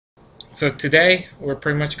So today we're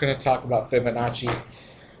pretty much going to talk about Fibonacci.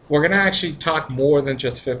 We're going to actually talk more than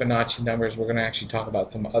just Fibonacci numbers. We're going to actually talk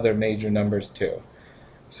about some other major numbers too.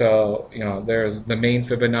 So, there's the main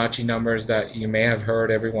Fibonacci numbers that you may have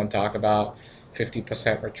heard everyone talk about: 50%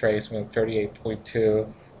 retracement,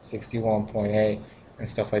 38.2, 61.8, and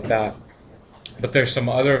stuff like that. But there's some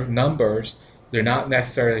other numbers. They're not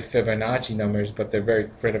necessarily Fibonacci numbers, but they're very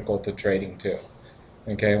critical to trading too.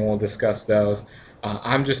 Okay, and we'll discuss those.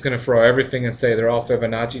 I'm just going to throw everything and say they're all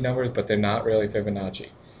Fibonacci numbers, but they're not really Fibonacci.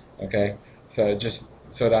 Okay, so just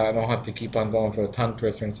so that I don't have to keep on going for a tongue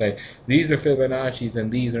twister and say these are Fibonacci's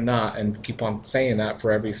and these are not, and keep on saying that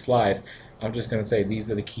for every slide. I'm just going to say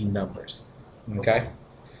these are the key numbers. Okay,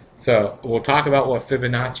 so we'll talk about what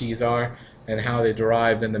Fibonacci's are and how they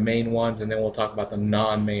derive, then the main ones, and then we'll talk about the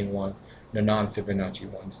non-main ones, the non-Fibonacci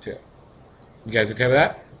ones too. You guys okay with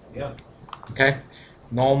that? Yeah. Okay.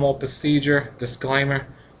 Normal procedure, disclaimer,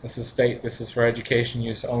 this is for education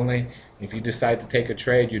use only. If you decide to take a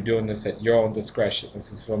trade, you're doing this at your own discretion.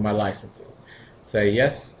 This is for my licenses. Say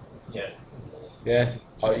yes? Yes. Yes.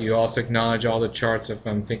 You also acknowledge all the charts are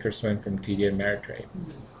from Thinkorswim from TD Ameritrade.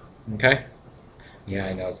 Okay? Yeah,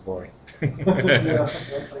 I know, it's boring.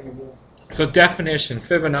 So definition,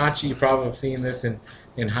 Fibonacci, you probably have seen this in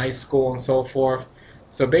high school and so forth.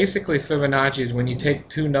 So basically Fibonacci is when you take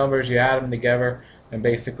two numbers, you add them together, and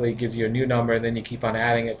basically it gives you a new number, and then you keep on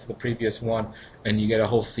adding it to the previous one, and you get a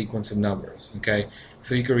whole sequence of numbers. Okay,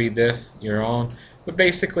 so you can read this your own, but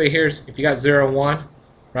basically here's, if you got 0, 1,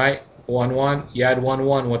 right, 1, 1, you add 1,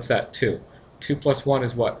 1, what's that? 2. 2 plus 1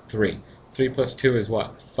 is what? 3. 3 plus 2 is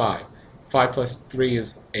what? 5. 5 plus 3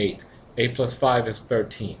 is 8. 8 plus 5 is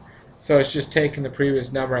 13. So it's just taking the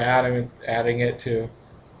previous number, adding it to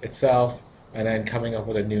itself, and then coming up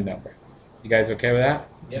with a new number. You guys okay with that?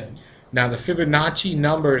 Yeah. Now the Fibonacci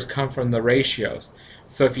numbers come from the ratios.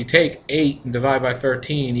 So if you take 8 and divide by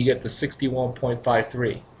 13, you get the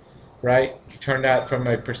 61.53, right? You turn that from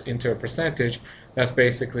into a percentage, that's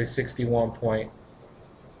basically 61.5%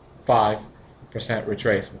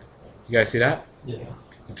 retracement. You guys see that? Yeah.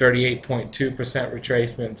 38.2%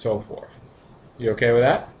 retracement and so forth. You okay with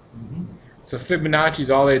that? Mm-hmm. So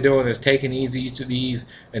Fibonacci's, all they're doing is taking each of these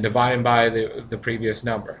and dividing by the previous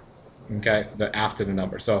number. Okay, after the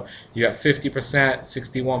number. So you got 50%,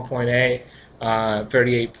 61.8,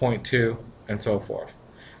 38.2, and so forth.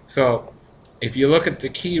 So if you look at the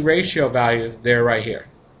key ratio values, they're right here.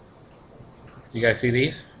 You guys see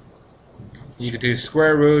these? You could do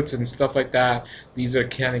square roots and stuff like that. These are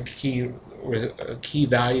kind of key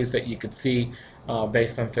values that you could see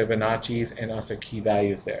based on Fibonacci's, and also key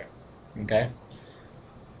values there. Okay.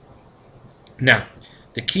 Now,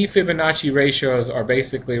 the key Fibonacci ratios are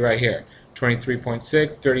basically right here: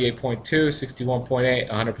 23.6, 38.2, 61.8,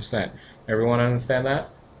 100%. Everyone understand that?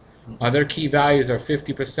 Other key values are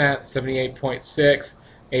 50%, 78.6,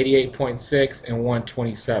 88.6, and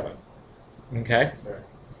 127. Okay?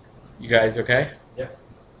 You guys okay? Yep.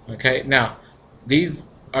 Okay, now, these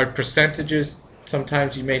are percentages.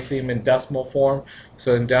 Sometimes you may see them in decimal form.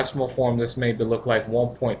 So in decimal form, this may look like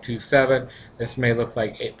 1.27. This may look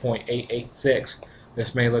like 8.886.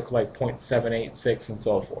 This may look like 0.786 and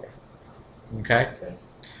so forth. Okay?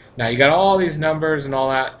 Now you got all these numbers and all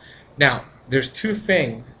that. Now, there's two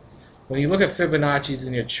things. When you look at Fibonacci's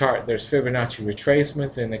in your chart, there's Fibonacci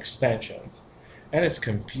retracements and extensions. And it's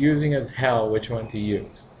confusing as hell which one to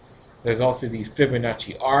use. There's also these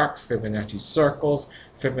Fibonacci arcs, Fibonacci circles,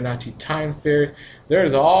 Fibonacci time series.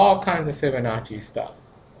 There's all kinds of Fibonacci stuff.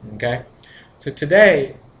 Okay? So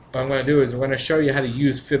today, what I'm going to do is we're going to show you how to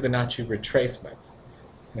use Fibonacci retracements.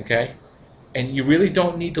 Okay? And you really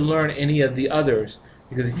don't need to learn any of the others,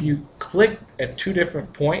 because if you click at two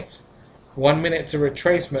different points, 1 minute it's a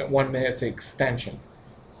retracement, 1 minute it's an extension,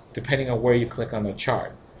 depending on where you click on the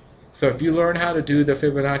chart. So if you learn how to do the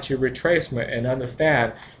Fibonacci retracement and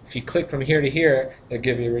understand, if you click from here to here, it'll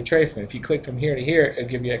give you a retracement. If you click from here to here, it'll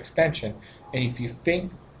give you an extension. And if you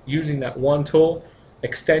think using that one tool,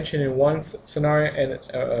 extension in one scenario and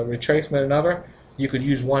a retracement in another, you could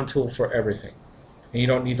use one tool for everything. And you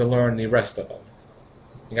don't need to learn the rest of them.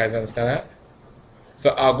 You guys understand that?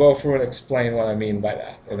 So I'll go through and explain what I mean by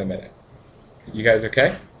that in a minute. You guys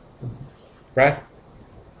okay? Brad?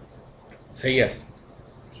 Say yes.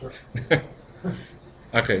 Sure.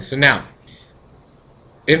 Okay, so now,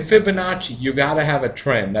 in Fibonacci, you got to have a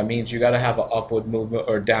trend. That means you got to have an upward movement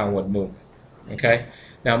or downward movement. Okay?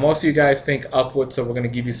 Now, most of you guys think upward, so we're going to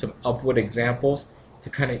give you some upward examples to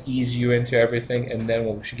kind of ease you into everything, and then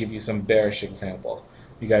we should give you some bearish examples.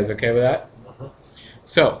 You guys okay with that?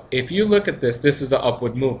 So, if you look at this, this is an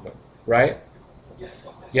upward movement, right?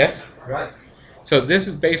 Yes? Right. So this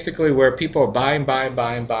is basically where people are buying.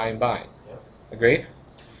 Agreed?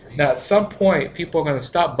 Now, at some point, people are going to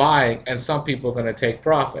stop buying, and some people are going to take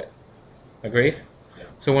profit. Agreed?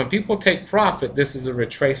 So when people take profit, this is a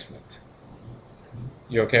retracement.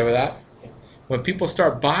 You okay with that? When people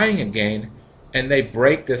start buying again, and they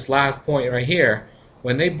break this last point right here,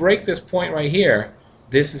 when they break this point right here,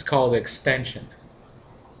 this is called extension.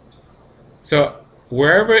 So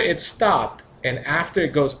wherever it stopped, and after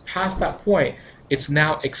it goes past that point, it's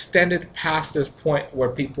now extended past this point where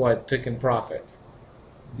people had taken profits.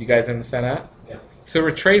 You guys understand that? Yeah. So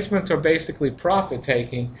retracements are basically profit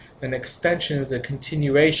taking, and extension is a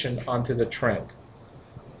continuation onto the trend.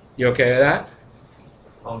 You okay with that?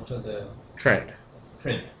 Onto the Trend.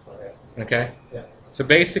 trend. Okay. Okay? Yeah. So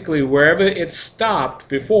basically, wherever it stopped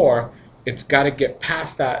before, it's got to get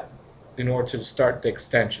past that in order to start the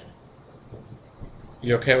extension.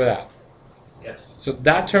 You okay with that? Yes. So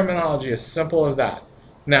that terminology is simple as that.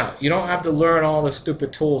 Now, you don't have to learn all the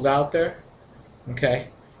stupid tools out there. Okay?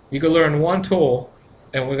 You can learn one tool,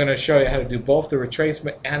 and we're going to show you how to do both the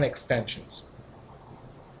retracement and extensions.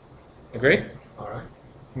 Agreed? All right.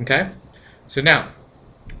 Okay? So now,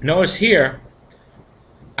 notice here,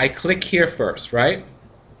 I click here first, right?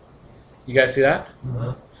 You guys see that?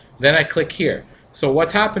 Uh-huh. Then I click here. So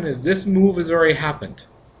what's happened is this move has already happened.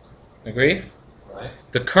 Agreed? Right.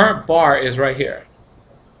 The current bar is right here.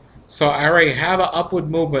 So I already have an upward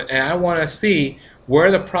movement, and I want to see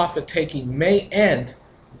where the profit taking may end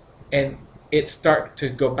and it start to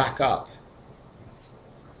go back up.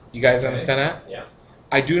 You guys understand that? Yeah.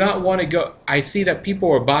 I do not want to go. I see that people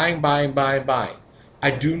are buying.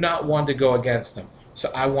 I do not want to go against them. So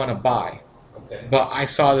I want to buy. Okay. But I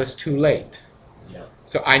saw this too late. Yeah.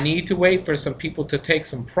 So I need to wait for some people to take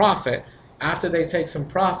some profit. After they take some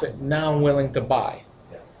profit, now I'm willing to buy.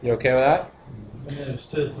 Yeah. You okay with that? And there's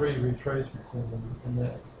 2 or 3 retracements in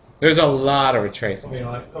that. There's a lot of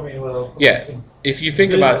retracements. Well, Yeah. If you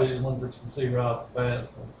think about it, the ones that you can see right off the bat.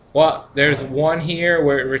 well, there's one here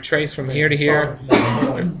where it retraced from here to here.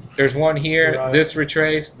 There's one here. Right. This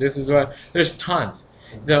retrace. This is what. There's tons.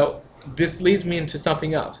 Though this leads me into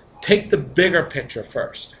something else. Take the bigger picture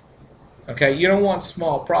first. Okay, you don't want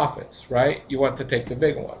small profits, right? You want to take the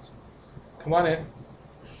bigger ones. Come on in.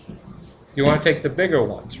 You want to take the bigger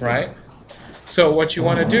ones, right? So what you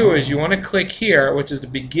want to do is you want to click here, which is the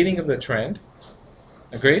beginning of the trend.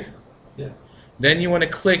 Agreed? Yeah. Then you want to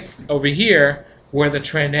click over here where the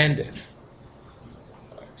trend ended.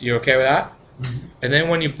 You okay with that? Mm-hmm. And then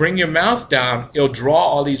when you bring your mouse down, it'll draw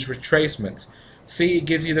all these retracements. See, it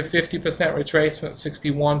gives you the 50% retracement,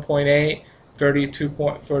 61.8,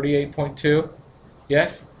 38.2.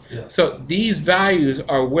 Yes? Yeah. So these values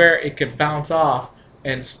are where it could bounce off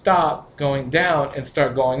and stop going down and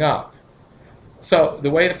start going up. So the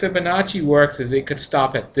way the Fibonacci works is it could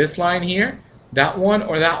stop at this line here, that one,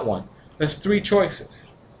 or that one. There's 3 choices.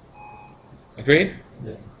 Agreed?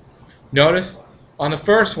 Yeah. Notice on the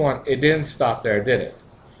first one, it didn't stop there, did it?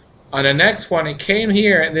 On the next one, it came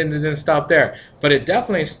here and then it didn't stop there. But it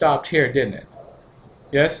definitely stopped here, didn't it?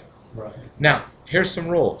 Yes? Right. Now, here's some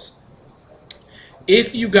rules.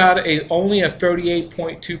 If you got only a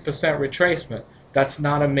 38.2% retracement, that's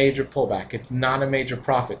not a major pullback. It's not a major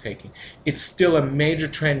profit taking. It's still a major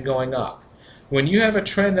trend going up. When you have a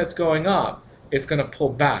trend that's going up, it's going to pull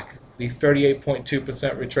back these 38.2%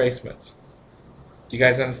 retracements. Do you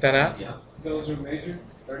guys understand that? Yeah. Those are major?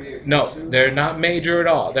 38.2? No, they're not major at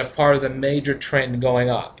all. They're part of the major trend going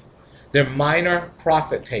up. They're minor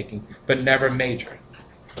profit taking, but never major.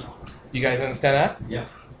 You guys understand that? Yeah.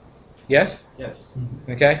 Yes? Yes.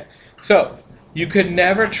 Okay? So, you could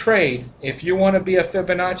never trade, if you want to be a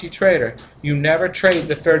Fibonacci trader, you never trade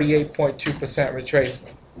the 38.2%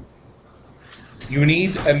 retracement. You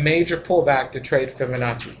need a major pullback to trade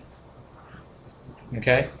Fibonacci.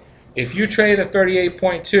 Okay? If you trade a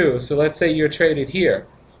 38.2, so let's say you're traded here,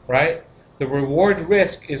 right? The reward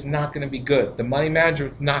risk is not going to be good. The money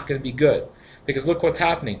management is not going to be good. Because look what's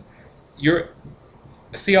happening.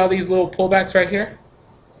 See all these little pullbacks right here?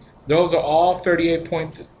 Those are all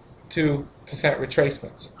 38.2%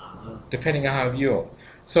 retracements, depending on how you view them.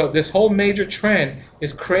 So this whole major trend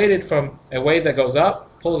is created from a wave that goes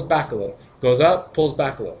up, pulls back a little, goes up, pulls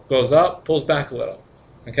back a little, goes up, pulls back a little.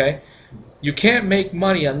 Okay? You can't make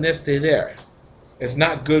money on this to there. It's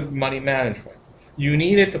not good money management. You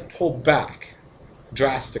need it to pull back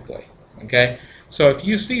drastically. Okay? So if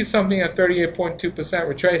you see something at 38.2%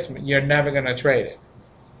 retracement, you're never going to trade it.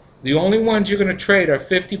 The only ones you're going to trade are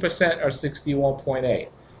 50% or 61.8.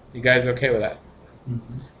 You guys okay with that?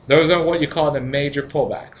 Mm-hmm. Those are what you call the major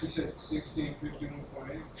pullbacks. You said 60 and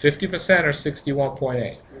 51.8? 50% or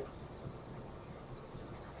 61.8.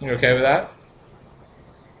 You okay with that?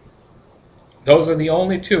 Those are the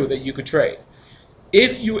only two that you could trade.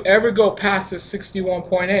 If you ever go past this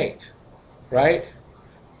 61.8, right?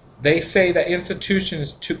 They say that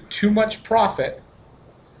institutions took too much profit.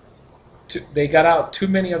 They got out too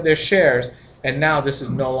many of their shares, and now this is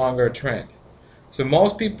no longer a trend. So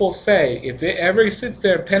most people say if it ever sits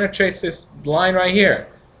there and penetrates this line right here,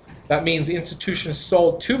 that means the institution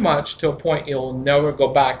sold too much to a point it will never go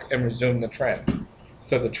back and resume the trend.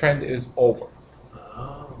 So the trend is over.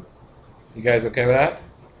 Oh. You guys okay with that?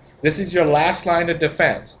 This is your last line of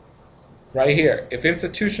defense right here. If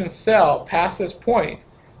institutions sell past this point,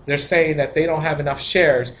 they're saying that they don't have enough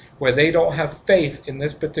shares where they don't have faith in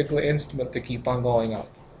this particular instrument to keep on going up.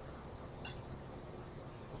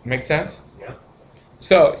 Make sense? Yeah.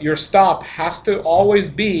 So your stop has to always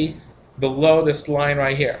be below this line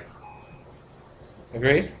right here.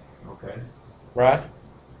 Agreed? Okay. Right?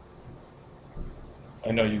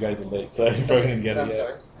 I know you guys are late, so you probably didn't get it I'm yet.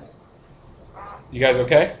 sorry. You guys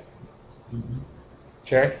okay?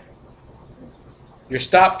 Sherry? Your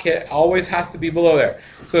stop kit always has to be below there.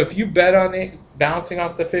 So if you bet on it bouncing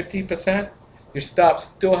off the 50%, your stop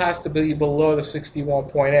still has to be below the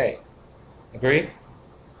 61.8. Agree?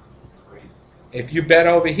 Great. If you bet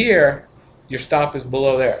over here, your stop is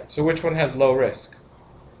below there. So which one has low risk?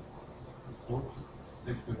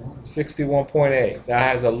 61. 61.8. That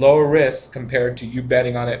has a lower risk compared to you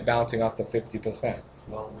betting on it bouncing off the 50%. As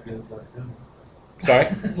long as it goes back up. Sorry?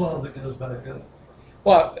 As long as it goes back up.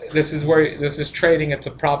 Well, this is trading. It's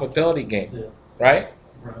a probability game, Yeah. right?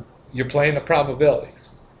 Right. You're playing the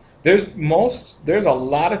probabilities. There's a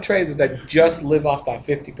lot of traders that just live off that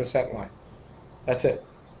 50% line. That's it.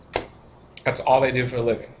 That's all they do for a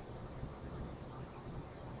living.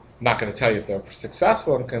 I'm not going to tell you if they're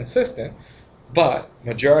successful and consistent, but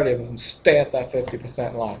majority of them stay at that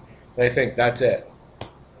 50% line. They think that's it.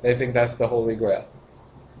 They think that's the holy grail.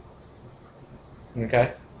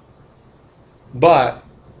 Okay? But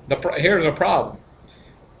here's a problem.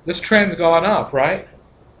 This trend's gone up, right?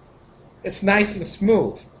 It's nice and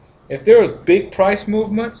smooth. If there are big price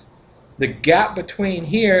movements, the gap between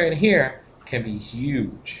here and here can be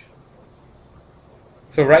huge.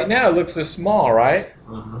 So right now it looks this small, right?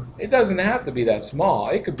 It doesn't have to be that small.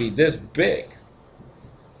 It could be this big.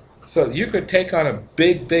 So you could take on a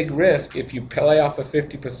big risk if you play off of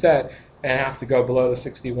 50% and have to go below the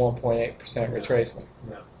 61.8% retracement.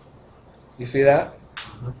 Yeah. You see that?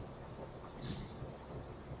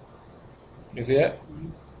 You see it?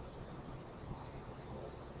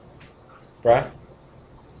 Right?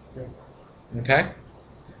 Okay?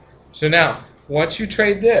 So now, once you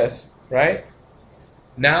trade this, right?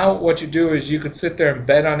 Now what you do is you could sit there and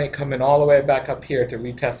bet on it coming all the way back up here to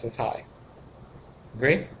retest this high.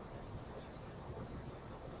 Agree?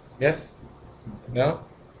 Yes? No?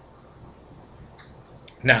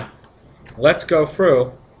 Now, let's go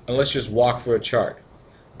through and let's just walk through a chart.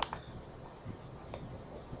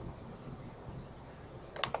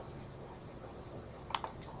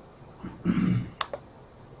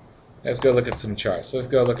 Let's go look at some charts. Let's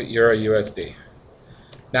go look at Euro USD.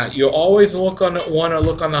 Now, you always want to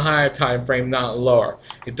look on the higher time frame, not lower.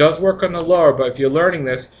 It does work on the lower, but if you're learning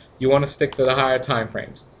this, you want to stick to the higher time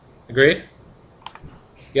frames. Agreed?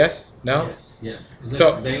 Yes? No? Yes. Yes. Is this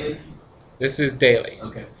So- daily? This is daily.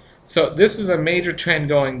 Okay. So this is a major trend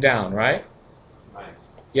going down, right? Right.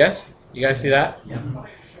 Yes? You guys see that? Yeah.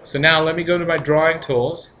 So now let me go to my drawing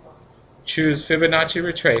tools, choose Fibonacci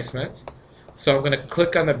retracements. So I'm going to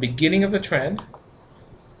click on the beginning of the trend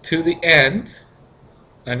to the end.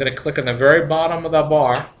 I'm going to click on the very bottom of the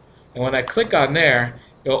bar, and when I click on there,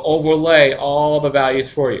 it'll overlay all the values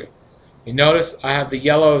for you. You notice I have the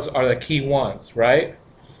yellows are the key ones, right?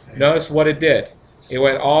 Notice what it did. It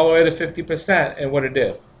went all the way to 50%, and what it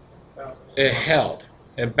did? It held.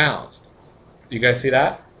 It bounced. You guys see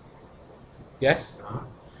that? Yes? Uh-huh.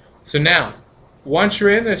 So now, once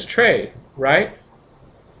you're in this trade, right?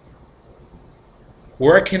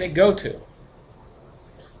 Where can it go to?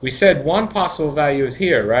 We said one possible value is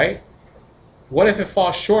here, right? What if it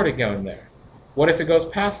falls short of going there? What if it goes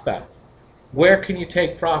past that? Where can you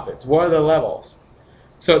take profits? What are the levels?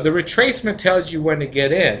 So the retracement tells you when to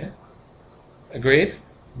get in. Agreed?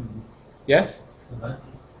 Yes? Uh-huh.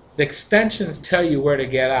 The extensions tell you where to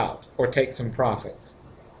get out or take some profits.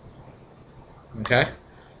 Okay?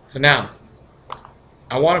 So now,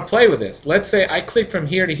 I want to play with this. Let's say I click from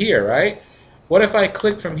here to here, right? What if I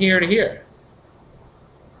click from here to here?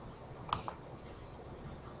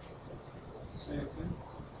 Same thing.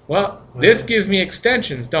 Well, this gives me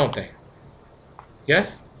extensions, don't they?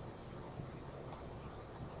 Yes?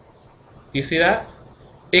 You see that?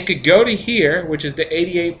 it could go to here, which is the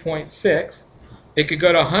 88.6. It could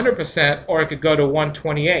go to 100%, or it could go to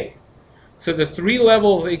 128. So the three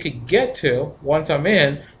levels it could get to once I'm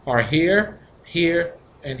in are here, here,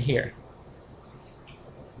 and here.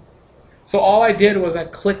 So all I did was I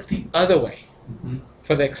clicked the other way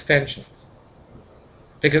for the extensions.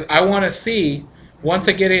 Because I want to see, once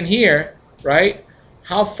I get in here, right,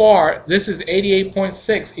 how far, this is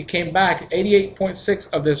 88.6, it came back,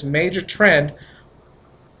 88.6 of this major trend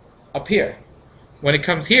up here. When it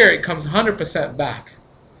comes here, it comes 100% back.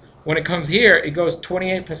 When it comes here, it goes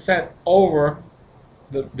 28% over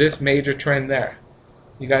this major trend there.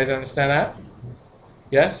 You guys understand that?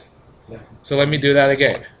 Yes? Yeah. So let me do that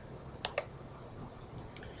again.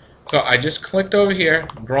 So I just clicked over here,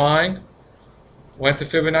 drawing, went to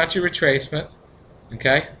Fibonacci retracement,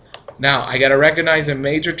 okay? Now I got to recognize a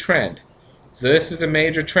major trend. So this is a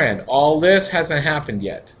major trend. All this hasn't happened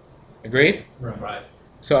yet. Agreed? Right.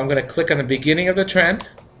 So I'm going to click on the beginning of the trend,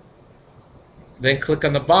 then click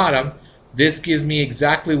on the bottom. This gives me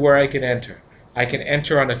exactly where I can enter. I can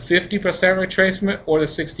enter on a 50% retracement or the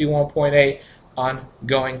 61.8 on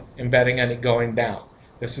going and betting on it going down.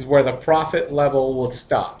 This is where the profit level will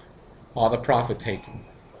stop, all the profit taking.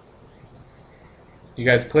 You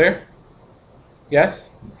guys clear? Yes?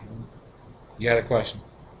 You had a question?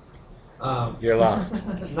 You're lost.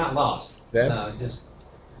 Not lost. Then? No, just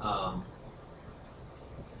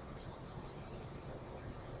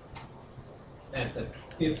at the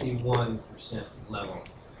 51% level,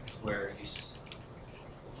 where you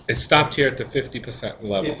It stopped here at the 50%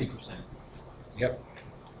 level. 50%. Yep.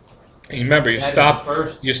 And remember, your That is stop, the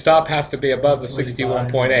first. your stop has to be above the That's where you buy,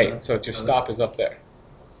 61.8, so your stop is up there.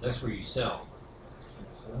 That's where you sell.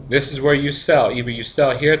 This is where you sell. Either you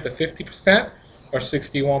sell here at the 50% or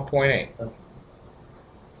 61.8.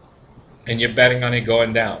 And you're betting on it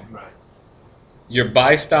going down. Right. Your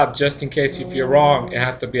buy stop, just in case if you're wrong, it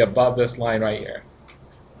has to be above this line right here.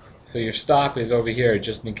 So your stop is over here,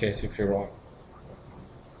 just in case if you're wrong.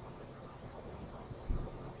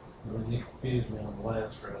 You confused me on the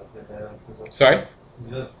last graph they have. Sorry?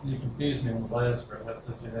 You confused me on the last graph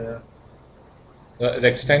that you have. The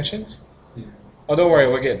extensions? Yeah. Oh, don't worry,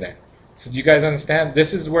 we're getting there. So do you guys understand?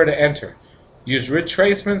 This is where to enter. Use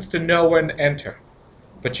retracements to know when to enter.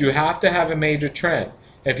 But you have to have a major trend.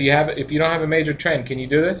 If you don't have a major trend, can you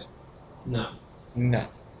do this? No. No.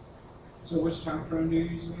 So which time frame do you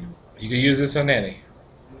use again? You can use this on any.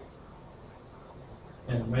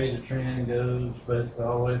 And the major trend goes basically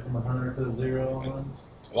all the way from 100 to 0 on ones.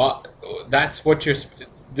 Well, that's what you're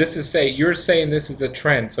saying this is a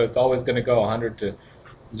trend, so it's always going to go 100 to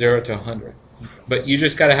 0 to 100. But you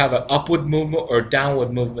just got to have an upward movement or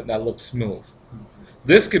downward movement that looks smooth.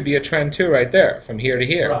 This could be a trend too right there, from here to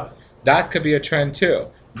here. Right. That could be a trend too.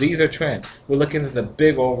 These are trends. We're looking at the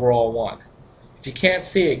big overall one. If you can't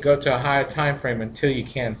see it, go to a higher time frame until you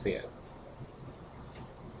can see it.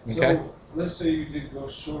 Okay? So let's say you did go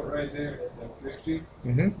short right there at 50.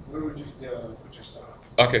 Mm-hmm. Where would you put your stop?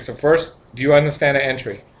 Okay, so first, do you understand the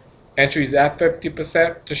entry? Entry is at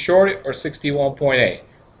 50% to short it or 61.8.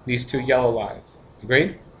 These two yellow lines.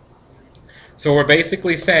 Agreed? So we're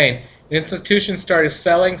basically saying institutions started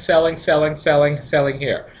selling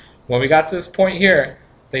here. When we got to this point here,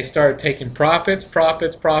 they started taking profits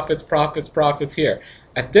here.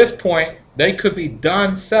 At this point, they could be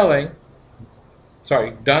done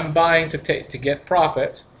buying to get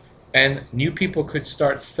profits, and new people could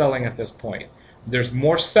start selling at this point. There's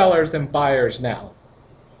more sellers than buyers now.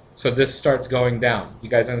 So this starts going down. You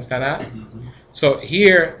guys understand that? Mm-hmm. So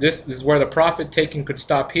here, this is where the profit taking could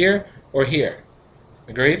stop here or here.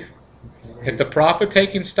 Agreed? If the profit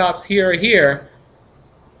taking stops here or here,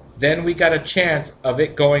 then we got a chance of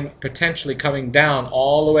it potentially coming down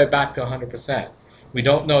all the way back to 100%. We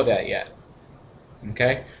don't know that yet.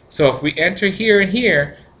 Okay? So if we enter here and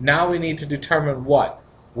here, now we need to determine what?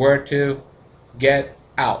 Where to get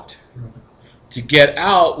out. To get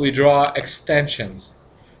out, we draw extensions.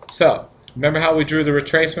 So, remember how we drew the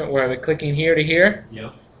retracement where we're clicking here to here?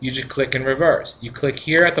 Yep. You just click in reverse. You click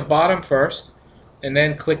here at the bottom first, and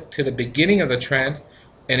then click to the beginning of the trend,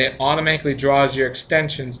 and it automatically draws your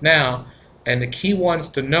extensions now. And the key ones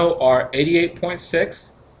to know are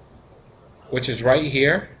 88.6, which is right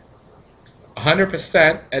here,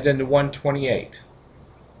 100%, and then the 128.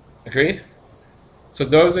 Agreed? So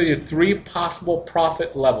those are your three possible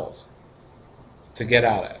profit levels to get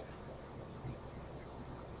out at.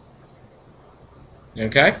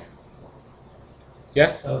 Okay?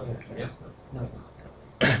 Yes? Okay. Yep. No.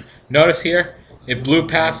 Notice here, it blew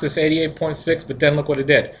past this 88.6, but then look what it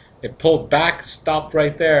did. It pulled back, stopped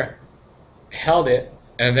right there, held it,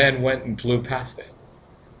 and then went and blew past it.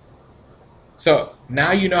 So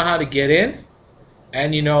now you know how to get in,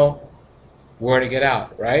 and you know where to get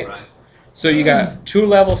out, right? Right. So you got 2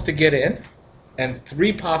 levels to get in, and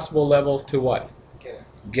 3 possible levels to what?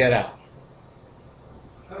 Get out.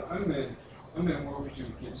 I mean, where would you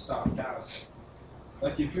get stopped out?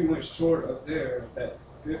 Like if you went short up there at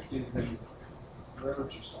 50, then where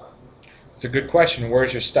would you stop? It's a good question.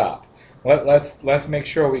 Where's your stop? Let's make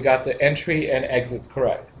sure we got the entry and exits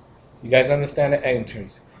correct. You guys understand the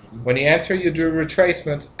entries. When you enter, you do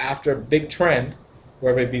retracements after a big trend,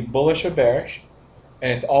 whether it be bullish or bearish,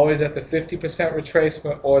 and it's always at the 50%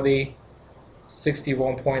 retracement or the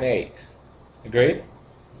 61.8. Agreed?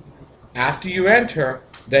 After you enter,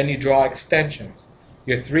 then you draw extensions.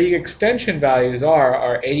 Your 3 extension values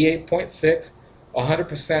are 88.6,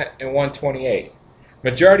 100%, and 128.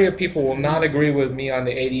 Majority of people will not agree with me on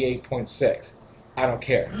the 88.6. I don't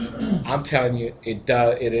care. I'm telling you, it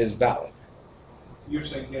is valid. You're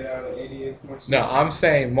saying get out at 88.6? No, I'm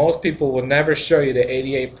saying most people will never show you the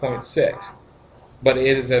 88.6, but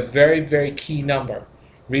it is a very, very key number.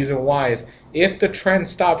 Reason why is if the trend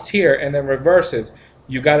stops here and then reverses,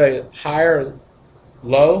 you got a higher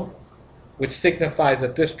low, which signifies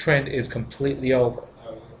that this trend is completely over.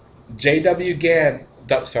 WD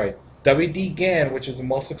Gann, which is the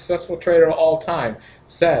most successful trader of all time,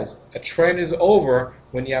 says a trend is over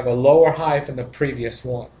when you have a lower high from the previous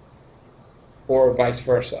one, or vice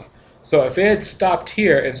versa. So if it had stopped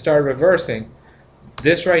here and started reversing,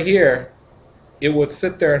 this right here, it would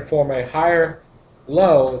sit there and form a higher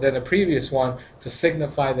low than the previous one to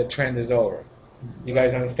signify the trend is over. You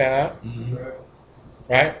guys understand that? Mm-hmm.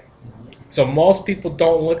 Right? So most people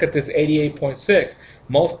don't look at this 88.6.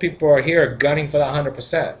 Most people are here gunning for the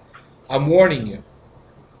 100%. I'm warning you.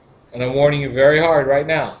 And I'm warning you very hard right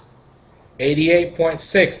now.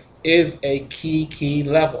 88.6 is a key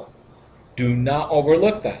level. Do not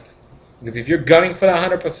overlook that. Because if you're gunning for the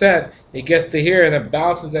 100%, it gets to here and it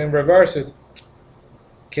bounces and reverses.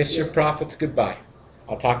 Kiss your profits goodbye.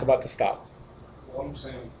 I'll talk about the stop. Well, I'm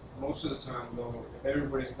saying most of the time, though, if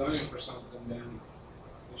everybody's gunning for something, then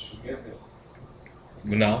it should get there.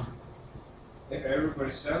 No. If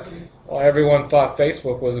everybody's selling, Well, everyone thought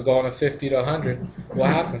Facebook was going to 50 to 100. What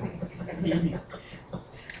happened? then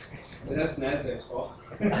that's NASDAQ's fault.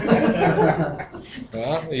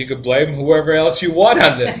 Well, you could blame whoever else you want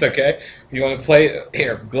on this, okay? You want to play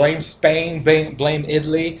here, blame Spain, blame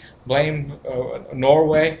Italy, blame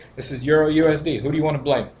Norway. This is Euro USD. Who do you want to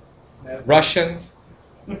blame? NASDAQ. Russians?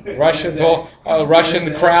 Russians, whole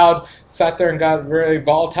Russian crowd sat there and got really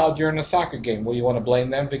volatile during the soccer game. Well, you want to blame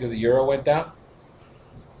them because the euro went down?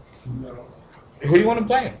 No. Who do you want to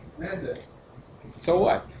blame? NASDAQ. So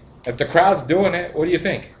what? If the crowd's doing it, what do you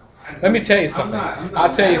think? Let me tell you something. I'm not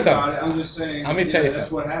I'll tell you mad something. about it. I'm just saying. Let me tell you that's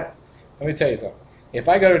something. what happened. Let me tell you something. If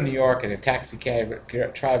I go to New York and a taxi cab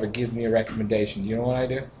driver gives me a recommendation, you know what I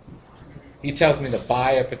do? He tells me to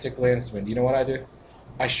buy a particular instrument. You know what I do?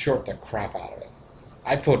 I short the crap out of it.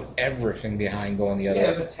 I put everything behind going the other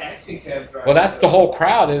Yeah, way. the taxi cab driver. Well, that's the whole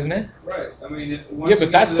crowd, isn't it? Right. I mean, if once Yeah, you but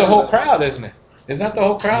get that's to the that whole level- crowd, isn't it? Isn't that the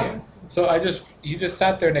whole crowd? Yeah. So you just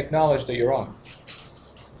sat there and acknowledged that you're wrong.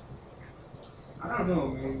 I don't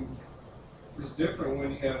know. I mean, it's different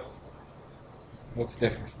when you have. What's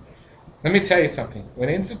different? Let me tell you something. When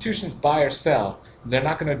institutions buy or sell, they're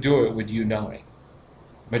not going to do it with you knowing.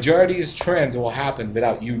 Majority of these trends will happen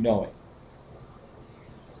without you knowing.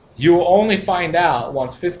 You will only find out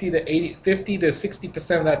once 50 to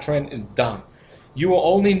 60% of that trend is done. You will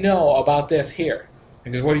only know about this here.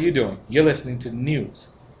 Because what are you doing? You're listening to the news.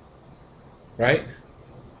 Right?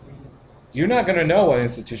 You're not going to know what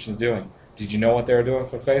institution's doing. Did you know what they were doing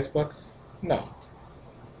for Facebook? No.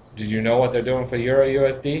 Did you know what they're doing for Euro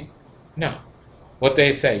USD? No. What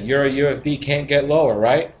they say, Euro USD can't get lower,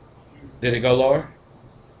 right? Did it go lower?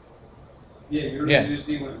 Yeah, your Yeah.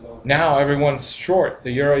 USD went low. Now everyone's short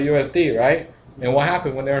the Euro USD, right? And what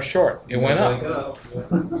happened when they were short? It went Like up.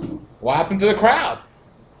 What happened to the crowd?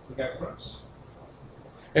 We got crushed.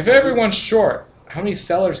 If everyone's short, how many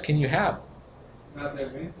sellers can you have? Not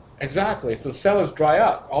that many. Exactly. So sellers dry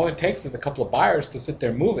up. All it takes is a couple of buyers to sit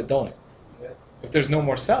there and move it, don't it? Yeah. If there's no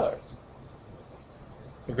more sellers.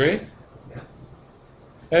 Agreed? Yeah.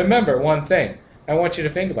 And remember one thing. I want you to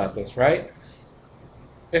think about this, right?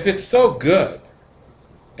 If it's so good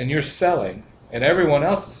and you're selling and everyone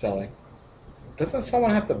else is selling, doesn't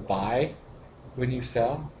someone have to buy when you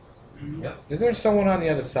sell? Yep. Is there someone on the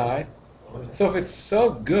other side? So if it's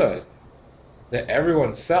so good that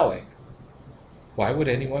everyone's selling, why would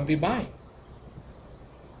anyone be buying?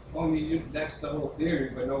 Well, I mean, that's the whole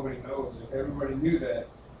theory, but nobody knows. If everybody knew that,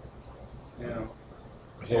 you know,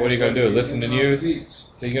 So what are you going to do? Listen to Getting on news? the beach.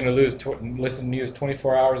 So you're going to listen to news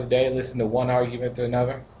 24 hours a day, listen to one argument to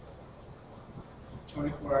another?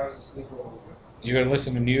 24 hours of sleep over. You're going to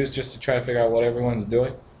listen to news just to try to figure out what everyone's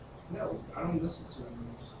doing? No, I don't listen to the news.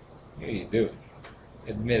 Yeah, you do.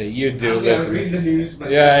 Admit it, you I do mean, listen. I read the news, but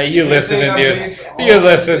Yeah, you listen to everything I news. base all You my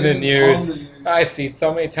listen to decisions news. on the news. I see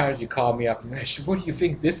so many times you call me up and say, what do you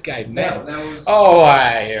think this guy meant? That was. Oh,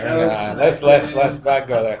 That was- let's not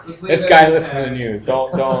go there. Let's leave This that guy in the listens to the past. news.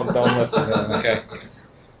 Don't listen to him, okay?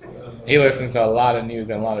 He listens to a lot of news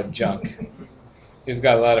and a lot of junk. He's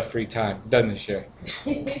got a lot of free time, doesn't he, Sherry?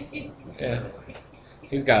 Yeah.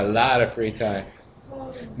 He's got a lot of free time.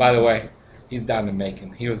 By the way, he's down to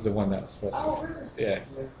Macon. He was the one that was supposed to. Yeah.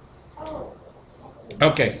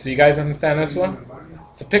 Okay, so you guys understand this one?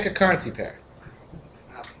 So pick a currency pair.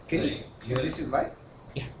 Can you, Yeah. this is live?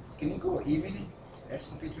 Yeah. Can you go E-mini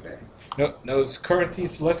S&P today? No, it's currency.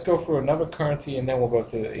 So let's go for another currency, and then we'll go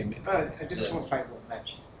to the. I just want to find one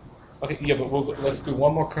match. Okay, yeah, but let's do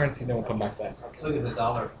one more currency, then we'll come back to that. Let's look at the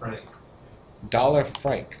dollar franc. Dollar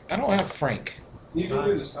franc. I don't have franc. You can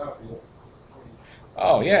do the stop. Yeah.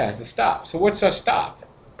 Oh yeah, it's a stop. So what's our stop?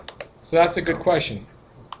 So that's a good question.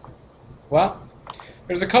 Well,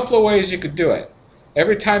 there's a couple of ways you could do it.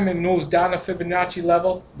 Every time it moves down a Fibonacci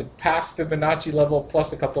level, the past Fibonacci level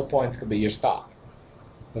plus a couple of points could be your stop.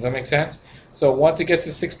 Does that make sense? So once it gets to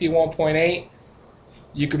 61.8,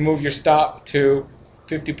 you can move your stop to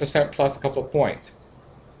 50% plus a couple of points.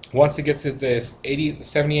 Once it gets to this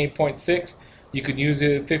 78.6, you can use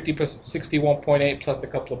it 61.8 plus a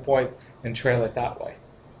couple of points and trail it that way.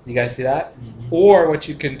 You guys see that? Or what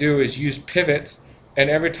you can do is use pivots, and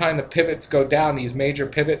every time the pivots go down, these major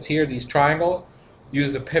pivots here, these triangles,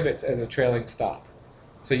 use the pivots as a trailing stop.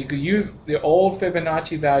 So you could use the old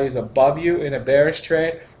Fibonacci values above you in a bearish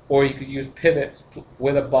trade, or you could use pivots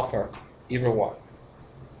with a buffer, either one.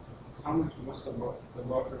 How much? What's the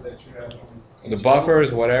buffer that you have on? The buffer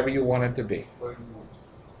is whatever you want it to be. What do you want?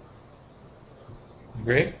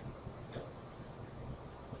 Agree?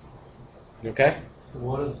 You okay? So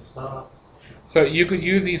what is the stop? So you could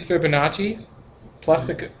use these Fibonacci's plus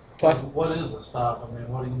What is a stop? I mean,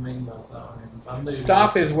 what do you mean by stop? I mean, I'm new to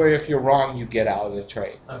stop this. is where if you're wrong, you get out of the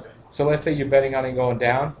trade. Okay. So let's say you're betting on it going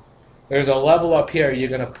down. There's a level up here you're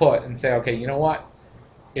going to put and say, okay, you know what?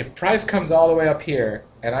 If price comes all the way up here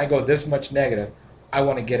and I go this much negative, I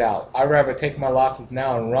want to get out. I'd rather take my losses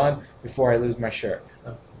now and run before I lose my shirt.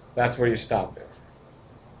 That's where your stop is.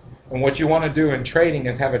 And what you want to do in trading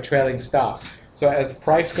is have a trailing stop. So as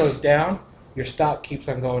price goes down, your stop keeps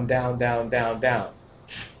on going down, down, down, down.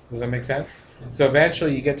 Does that make sense? So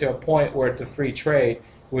eventually you get to a point where it's a free trade,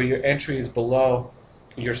 where your entry is below,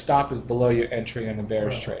 your stop is below your entry in a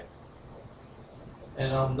bearish Right. trade.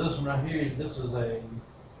 And on this one right here, this is a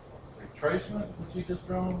retracement that you just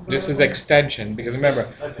drawn? This is extension, because remember,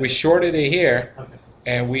 Okay. we shorted it here, Okay.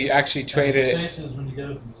 and we actually traded it. Extension is when you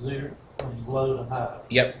go from zero, from low to high.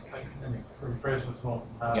 Yep. And retracement's going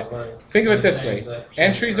from high Yeah. to low. Think of it It this way. changes that percentage.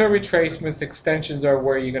 Entries are retracements, extensions are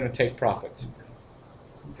where you're going to take profits.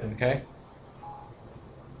 Okay?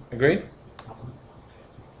 Agreed?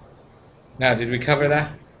 Now, did we cover that?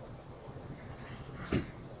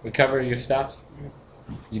 We cover your stops?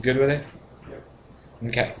 You good with it?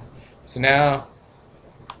 Okay. So now,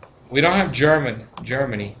 we don't have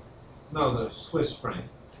Germany. No, the Swiss franc.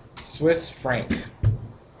 Swiss franc.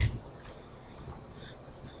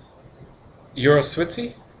 Euro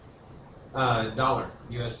Switzy? Dollar.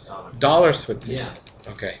 U.S. dollar. Dollar Switzy. Yeah.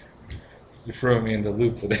 Okay. You threw me in the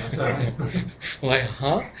loop for That's all that. right. Like,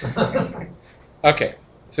 huh? Okay.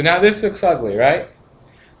 So now this looks ugly, right?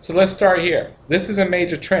 So let's start here. This is a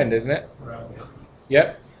major trend, isn't it? Right.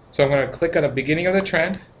 Yep. So I'm going to click on the beginning of the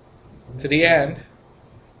trend to the end.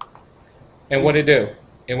 And what did it do?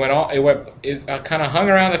 It kind of hung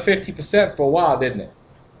around the 50% for a while, didn't it?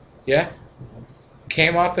 Yeah?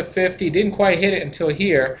 Came off the 50, didn't quite hit it until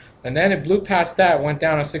here, and then it blew past that, went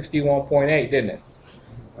down to 61.8, didn't it?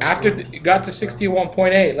 After it got to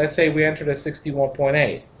 61.8, let's say we entered at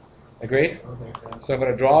 61.8. Agreed? Okay. So I'm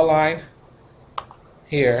going to draw a line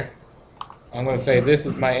here. I'm going to say this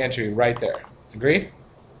is my entry right there. Agreed?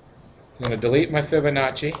 I'm going to delete my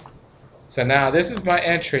Fibonacci. So now this is my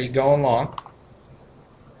entry going long.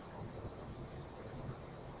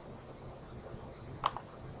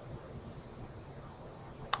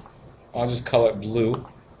 I'll just color it blue.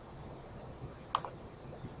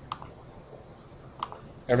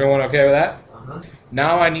 Everyone okay with that? Uh-huh.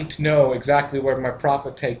 Now I need to know exactly where my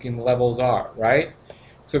profit taking levels are, right?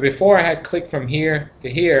 So before I had click from here to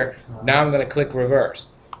here, now I'm going to click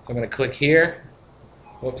reverse. So I'm going to click here.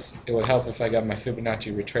 Whoops, it would help if I got my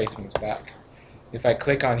Fibonacci retracements back. if I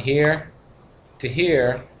click on here to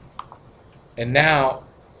here, and now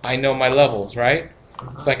I know my levels, right?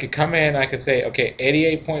 So I could come in, I could say, okay,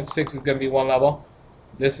 88.6 is going to be one level,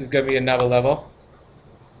 this is going to be another level,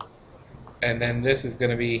 and then this is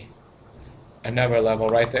going to be another level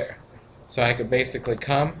right there. So I could basically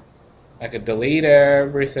come, I could delete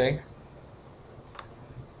everything.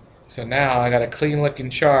 So now I got a clean looking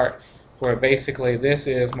chart where basically this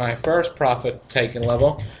is my first profit taking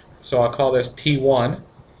level. So I'll call this T1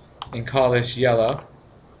 and call this yellow.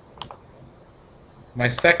 My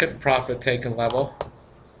second profit taking level,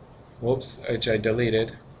 whoops, which I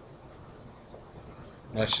deleted.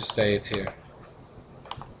 Let's just say it's here.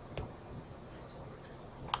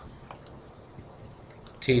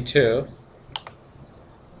 T2.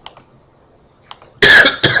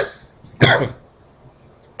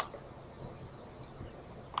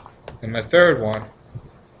 And my third one,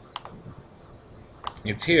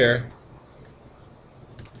 it's here,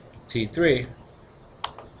 T3.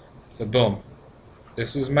 So boom,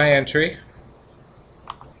 this is my entry.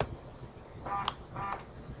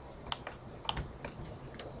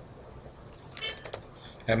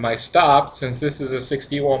 And my stop, since this is a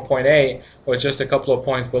 61.8, was just a couple of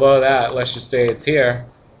points below that, let's just say it's here.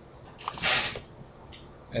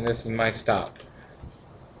 And this is my stop.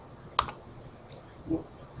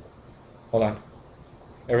 Hold on.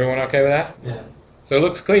 Everyone okay with that? Yeah. So it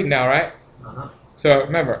looks clean now, right? Uh-huh. So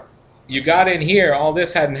remember, you got in here, all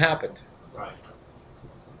this hadn't happened. Right.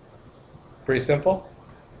 Pretty simple?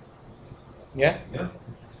 Yeah? Yeah.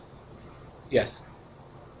 Yes.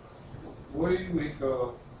 What do you make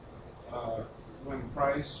of when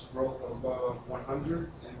price broke above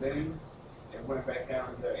 100 and then it went back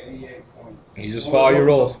down to 88 points? You just follow your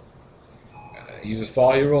rules. You just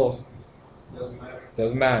follow your rules. Doesn't matter.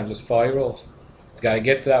 Doesn't matter, just follow your rules. It's got to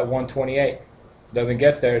get to that 128. Doesn't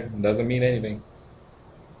get there, doesn't mean anything.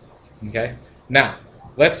 Okay? Now,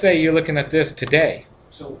 let's say you're looking at this today.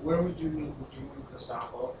 So where would you move the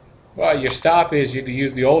stop up? Well, your stop is you could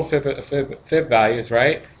use the old fib values,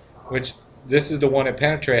 right? Which this is the one that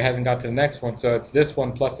penetrated, hasn't got to the next one, so it's this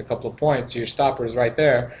one plus a couple of points. Your stopper is right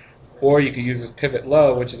there. Or you could use this pivot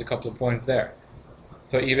low, which is a couple of points there.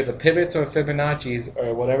 So either the pivots or Fibonacci's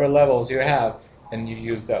or whatever levels you have, and you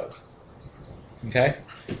use those. Okay?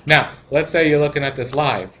 Now, let's say you're looking at this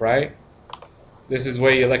live, right? This is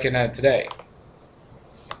where you're looking at it today.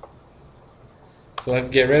 So let's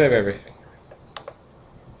get rid of everything.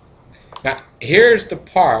 Now, here's the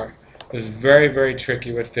part that's very, very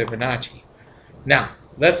tricky with Fibonacci. Now,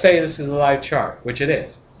 let's say this is a live chart, which it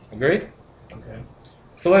is. Agreed? Okay.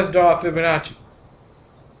 So let's draw a Fibonacci.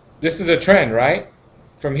 This is a trend, right?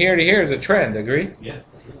 From here to here is a trend, agree? Yeah.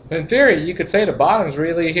 In theory, you could say the bottom's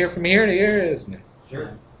really here from here to here, isn't it?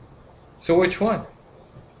 Sure. So which one?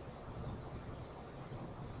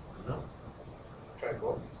 No. Try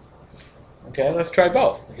both. Okay, let's try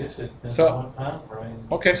both. I guess it depends So- on time frame.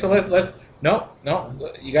 Okay, so let's no,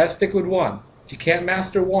 you gotta stick with one. If you can't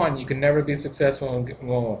master one, you can never be successful in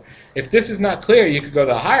one more. If this is not clear, you could go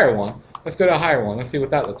to a higher one. Let's go to a higher one. Let's see what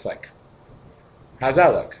that looks like. How's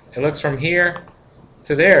that look? It looks from here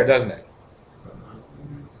to there, doesn't it?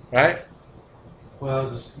 Right? Well,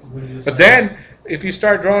 just, what you But say? then, if you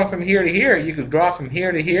start drawing from here to here, you could draw from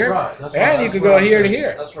here to here, Right, that's and you that's could where go I here to said-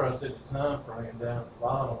 here. That's where I said the time frame down at the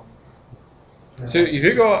bottom. So if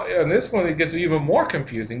you go on this one, it gets even more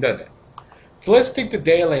confusing, doesn't it? So let's take the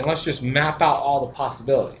daily and let's just map out all the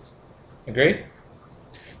possibilities. Agreed?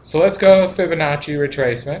 So let's go Fibonacci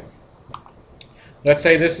retracement. Let's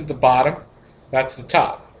say this is the bottom, that's the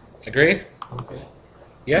top. Agreed? Okay.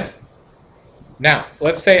 Yes? Now,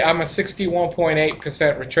 let's say I'm a 61.8%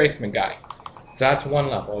 retracement guy. So that's one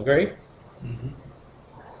level, agreed? Mm-hmm.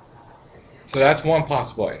 So that's one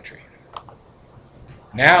possible entry.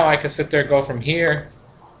 Now I can sit there and go from here.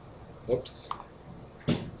 Whoops.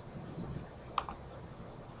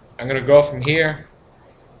 I'm going to go from here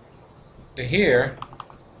to here.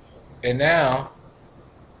 And now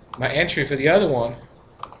my entry for the other one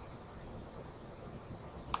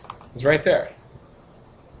is right there.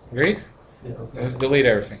 Agreed? Yeah, okay. Let's delete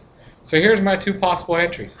everything. So here's my two possible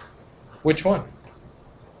entries. Which one?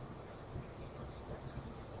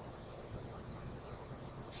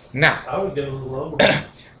 Now, I would go a little lower.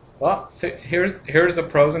 well, so here's the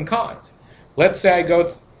pros and cons. Let's say I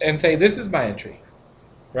go and say this is my entry,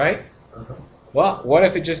 right? Uh-huh. Well, what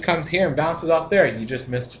if it just comes here and bounces off there and you just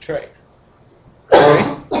missed a trade?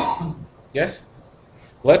 Right? Yes?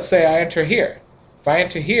 Let's say I enter here. If I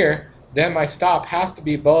enter here, then my stop has to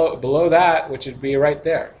be below that, which would be right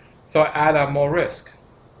there. So I add on more risk.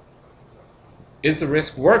 Is the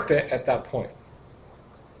risk worth it at that point?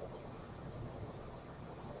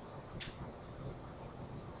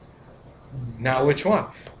 Now which one?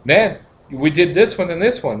 Then we did this one and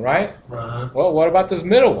this one, right? Right. Well, what about this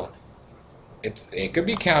middle one? It could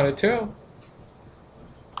be counted too.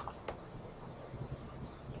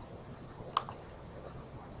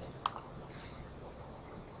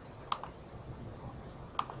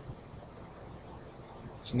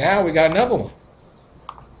 So now we got another one.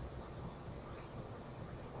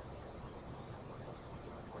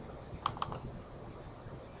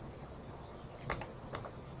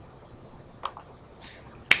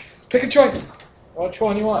 Pick a choice. Which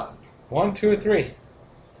one you want? 1, 2, or 3?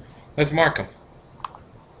 Let's mark them.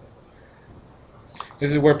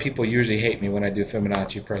 This is where people usually hate me when I do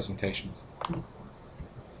Fibonacci presentations.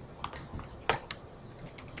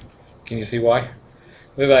 Can you see why?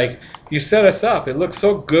 They're like, you set us up. It looks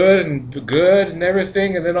so good and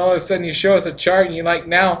everything, and then all of a sudden you show us a chart, and you're like,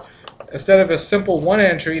 now, instead of a simple 1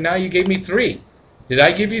 entry, now you gave me 3. Did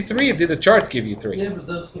I give you 3, or did the charts give you 3? Yeah, but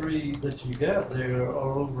those 3 that you got there are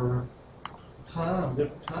over time,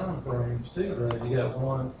 different time frames too. Though you got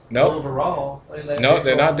one Nope. overall. No,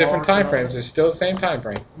 they're not different time frames. They're still the same time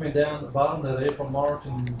frame. I mean, down at the bottom, that April, March,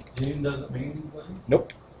 and June doesn't mean anything.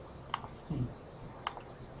 Nope.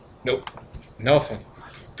 Nope. Nothing.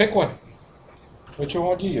 Pick one. Which one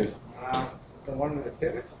would you use? The one with the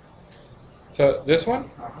pivot. So this one?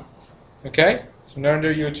 Uh-huh. Okay. So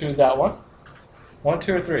Narinder, you would choose that one. 1,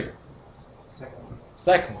 2, or 3? Second one.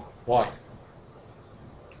 Second one. Why?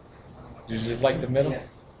 You just like the middle? Yeah.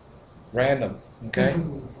 Random. Okay.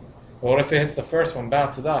 Well, what if it hits the first one,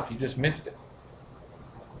 bounce it off? You just missed it.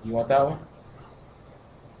 You want that one?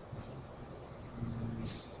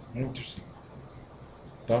 Interesting.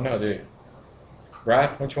 Don't know, do you?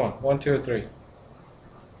 Brad, which one? 1, 2, or 3?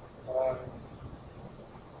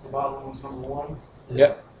 The bottom one's number 1.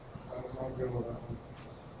 Yep. I'm good with that one.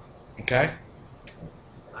 Okay.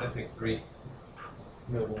 I pick 3.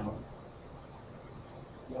 Good one.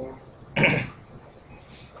 One.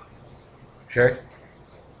 Sherry?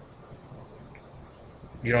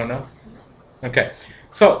 You don't know? Okay.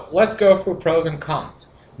 So let's go through pros and cons.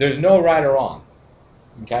 There's no right or wrong.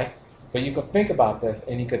 Okay? But you could think about this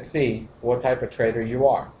and you could see what type of trader you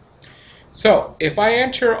are. So if I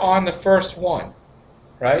enter on the first one,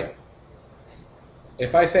 right?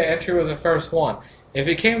 If I say enter with the first one, if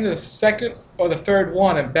it came to the second or the third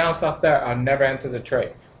one and bounced off there, I'll never enter the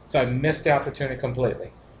trade. So I missed the opportunity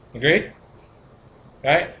completely. Agreed?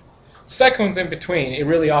 Right? Second one's in between. It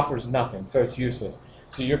really offers nothing, so it's useless.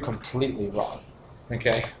 So you're completely wrong.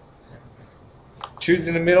 Okay?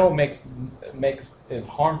 Choosing the middle is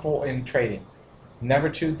harmful in trading. Never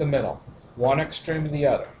choose the middle. One extreme or the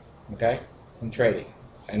other. Okay? In trading.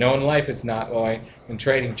 I know in life it's not. Well, in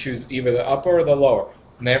trading, choose either the upper or the lower.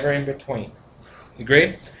 Never in between.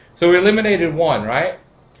 Agreed? So we eliminated one, right?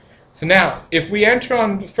 So now, if we enter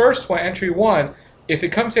on the first one, entry 1, if it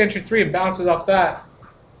comes to entry 3 and bounces off that,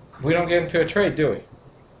 we don't get into a trade, do we?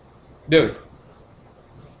 Do we?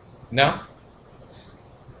 No?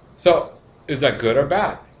 So, is that good or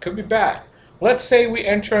bad? Could be bad. Let's say we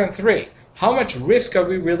enter on 3. How much risk are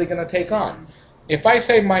we really going to take on? If I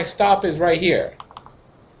say my stop is right here,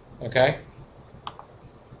 okay?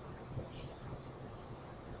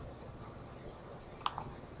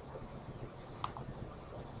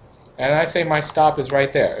 And I say my stop is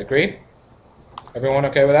right there. Agreed? Everyone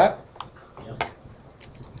okay with that? Yep.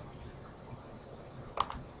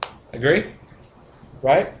 Agreed?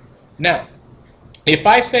 Right? Now, if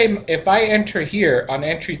I enter here on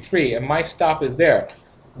entry 3 and my stop is there,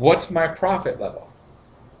 what's my profit level?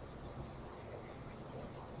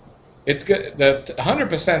 It's good. The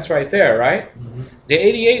 100% is right there, right? Mm-hmm. The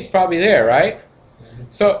 88 is probably there, right? Mm-hmm.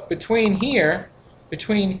 So between here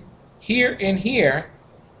and here,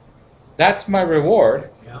 that's my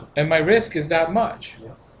reward, Yeah. and my risk is that much. Yeah.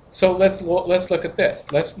 So let's look at this.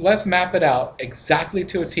 Let's map it out exactly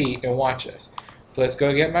to a T and watch this. So let's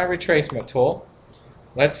go get my retracement tool.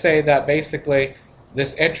 Let's say that basically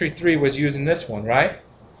this entry 3 was using this one, right?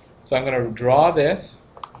 So I'm going to draw this,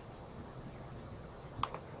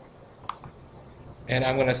 and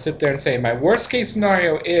I'm going to sit there and say my worst case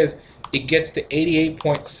scenario is it gets to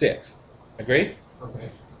 88.6. Agreed? Okay.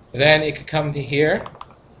 Then it could come to here.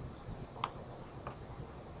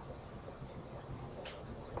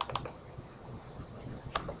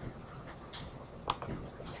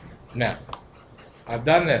 Now, I've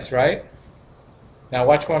done this, right? Now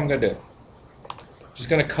watch what I'm going to do. Just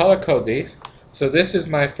going to color code these. So this is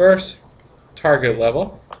my first target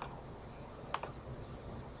level.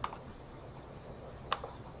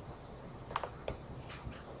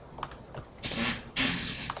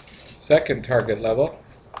 Second target level.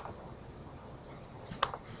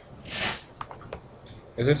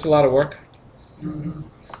 Is this a lot of work?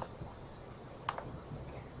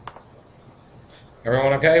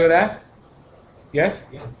 Everyone okay with that? Yes?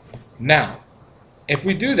 Yeah. Now, if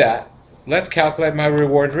we do that, let's calculate my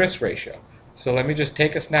reward risk ratio. So let me just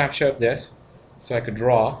take a snapshot of this so I could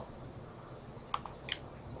draw.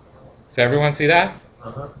 So everyone see that?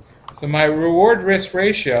 Uh-huh. So my reward risk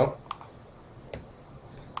ratio,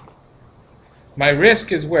 my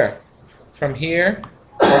risk is where? From here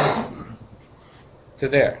to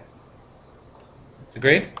there.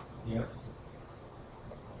 Agreed? Yes.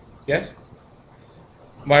 Yes?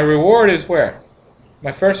 My reward is where?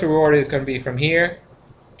 My first reward is going to be from here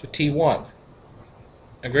to T1.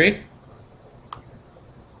 Agreed?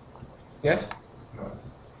 Yes? Right.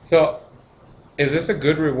 So, is this a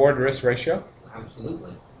good reward risk ratio?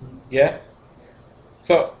 Absolutely. Yeah?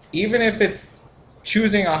 So, even if it's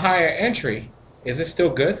choosing a higher entry, is it still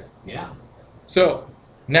good? Yeah. So,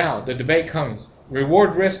 now the debate comes.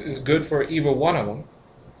 Reward risk is good for either one of them,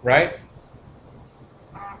 right?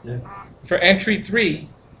 Yeah. For entry 3,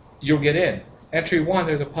 you'll get in. Entry 1,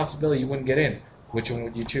 there's a possibility you wouldn't get in. Which one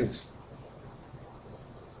would you choose?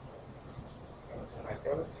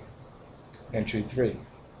 Entry 3. You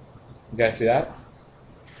guys see that?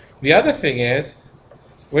 The other thing is,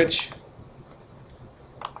 which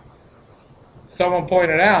someone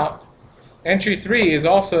pointed out, entry 3 is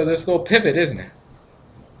also this little pivot, isn't it?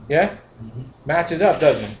 Yeah? Mm-hmm. Matches up,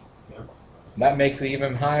 doesn't it? Yeah. That makes it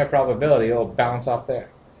even higher probability it'll bounce off there.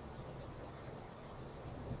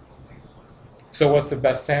 So what's the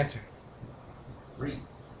best answer? 3.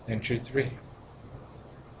 Entry 3.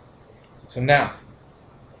 So now,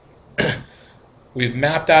 we've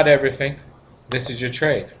mapped out everything. This is your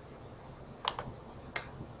trade.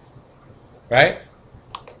 Right?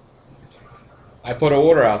 I put an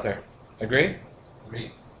order out there. Agree?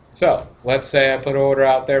 3. So, let's say I put an order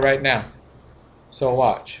out there right now. So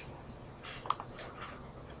watch.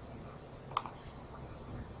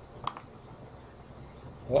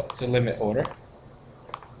 What's the limit order?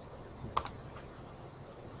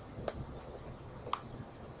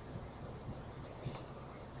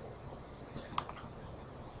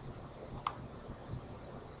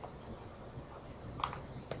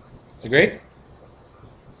 Agreed?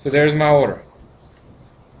 So there's my order.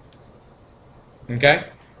 Okay?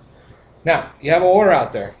 Now, you have an order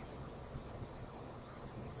out there.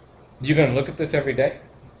 You going to look at this every day?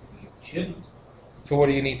 You shouldn't. So what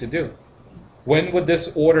do you need to do? When would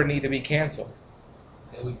this order need to be canceled?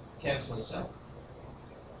 It would cancel itself.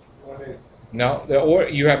 No, the order,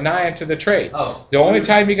 you have not entered the trade. Oh. The only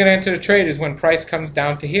time you're going to enter the trade is when price comes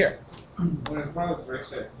down to here. When it probably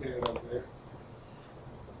breaks that pivot up there.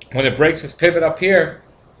 When it breaks this pivot up here,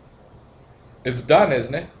 it's done,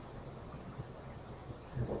 isn't it?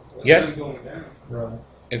 It's Yes. not going down. Right.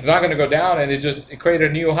 It's not going to go down, and it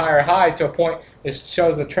created a new higher high to a point. It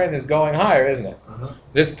shows the trend is going higher, isn't it? Uh-huh.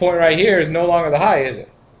 This point right here is no longer the high, is it?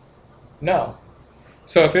 No.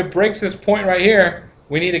 So if it breaks this point right here,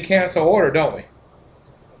 we need to cancel order, don't we?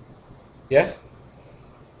 Yes?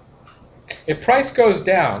 If price goes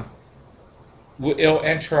down, it'll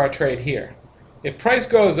enter our trade here. If price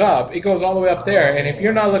goes up, it goes all the way up there, and if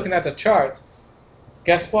you're not looking at the charts,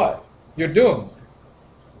 guess what? You're doomed.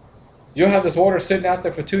 You'll have this order sitting out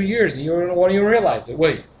there for 2 years, and you won't even realize it,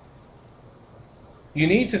 will you? You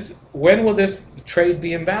need to, when will this trade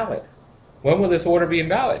be invalid? When will this order be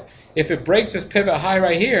invalid? If it breaks this pivot high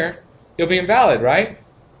right here, it'll be invalid, right?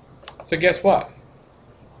 So guess what?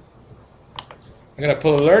 I'm going to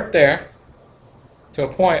put alert there to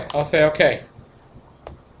a point. I'll say, okay,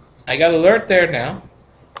 I got alert there now.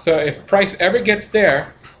 So if price ever gets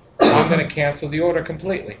there, I'm going to cancel the order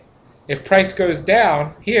completely. If price goes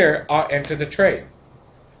down here, I'll enter the trade.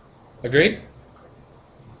 Agreed?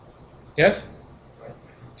 Yes?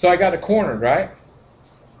 So I got it cornered, right?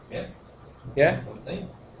 Yeah. Yeah? One thing.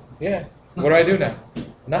 Yeah. What do I do now?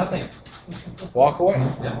 Nothing. Walk away.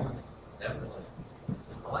 Yeah. Definitely.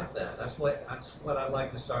 I like that. That's what I'd like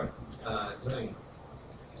to start doing.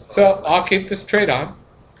 So I'll keep this trade on,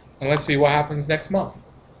 and let's see what happens next month.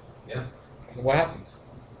 Yeah. What happens?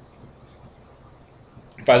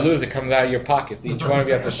 If I lose, it comes out of your pockets. Each one of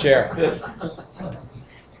you has to share.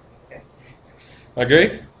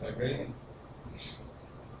 Agree? Agree?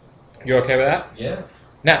 You okay with that? Yeah.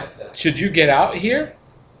 Now, should you get out here?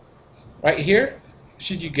 Right here?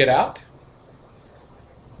 Should you get out?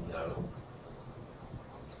 No.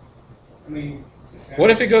 I mean, What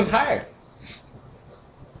if it goes higher?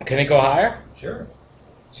 Can it go higher? Sure.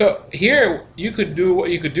 So here, you could do what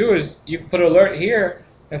you could do is you could put alert here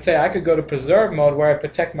and say I could go to preserve mode where I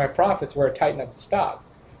protect my profits, where I tighten up the stop.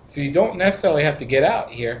 So you don't necessarily have to get out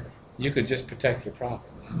here. You could just protect your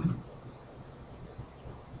profits.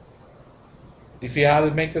 You see how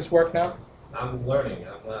to make this work now? I'm learning,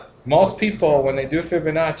 I'm not. Most people, when they do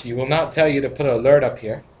Fibonacci, will not tell you to put an alert up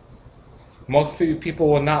here. Most people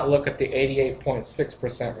will not look at the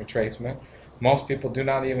 88.6% retracement. Most people do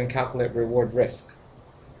not even calculate reward risk.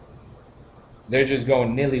 They're just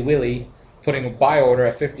going nilly-willy, putting a buy order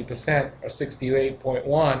at 50% or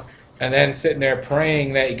 68.1, and then sitting there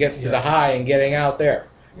praying that it gets to the high and getting out there.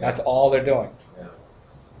 That's all they're doing.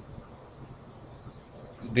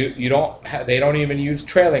 They don't even use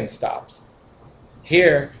trailing stops.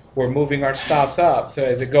 Here, we're moving our stops up, so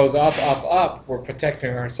as it goes up, up, up, we're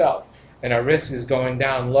protecting ourselves, and our risk is going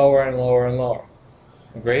down lower and lower and lower.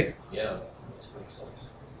 Agreed? Yeah, that makes sense.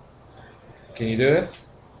 Can you do this?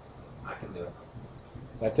 I can do it.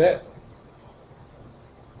 That's it.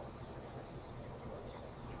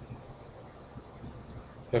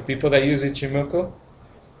 For people that use Ichimoku,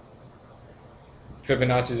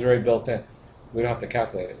 Fibonacci is already built in. We don't have to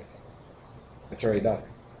calculate it. It's already done.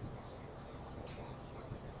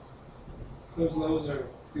 Those lows are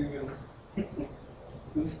even.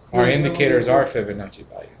 Our indicators are Fibonacci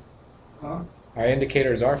values. Huh? Our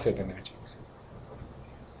indicators are Fibonacci's.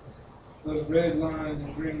 Those red lines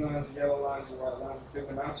and green lines and yellow lines and white lines are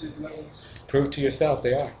Fibonacci levels? Prove to yourself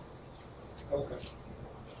they are. Okay.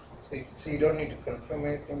 So you don't need to confirm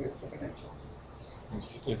anything with Fibonacci.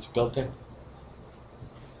 It's built in.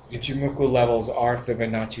 Ichimoku levels are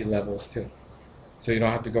Fibonacci levels too. So you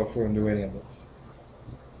don't have to go through and do any of this.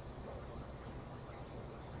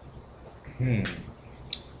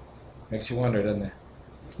 Makes you wonder, doesn't it?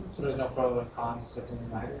 So there's no pros and cons to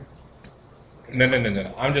doing either?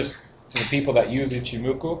 No. I'm just, to the people that use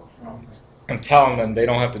Ichimoku, Okay. I'm telling them they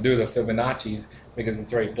don't have to do the Fibonacci's because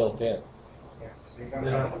it's already built in. Yeah, so you They don't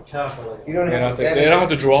don't have have to calculate. you don't They have to don't have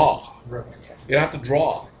to draw. Right. You don't have to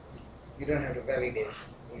draw. You don't have to validate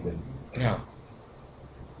either. No.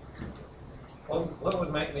 What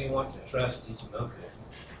would make me want to trust Ichimoku?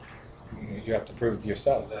 You have to prove it to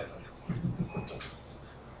yourself. Exactly.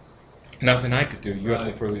 Nothing I could do. You have to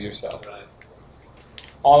Right. prove it yourself. Right.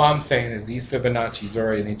 All I'm saying is these Fibonacci's are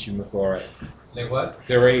already in Ichimoku already. They what?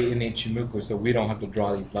 They're already in Ichimoku, so we don't have to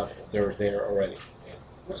draw these levels. They're there already.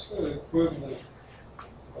 What's the equivalent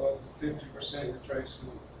of 50%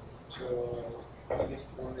 retracement to, I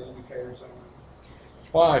guess, one of the indicators on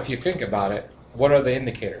Well, if you think about it, what are the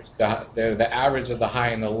indicators? They're the average of the high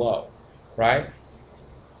and the low, right?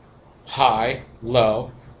 High,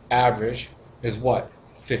 low, average is what?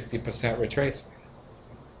 50% retracement.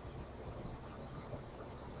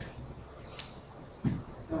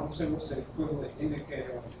 No, I'm saying what's the equivalent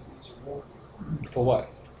indicator on Ichimoku For what?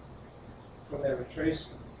 for that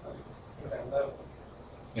retracement, for that level?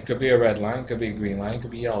 It could be a red line, it could be a green line, it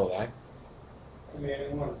could be a yellow line. I mean,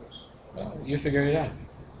 any one of those. Well, you figure it out. I'm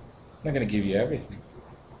not going to give you everything.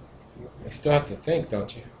 You still have to think,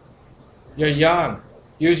 don't you? You're young.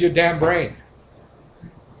 Use your damn brain.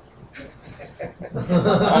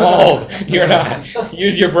 I'm old. You're not.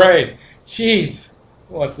 Use your brain. Jeez.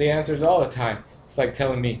 What's the answers all the time? It's like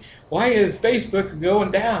telling me, why is Facebook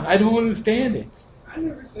going down? I don't understand it. I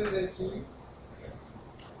never said that to you.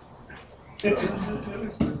 I never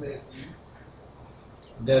said that to you.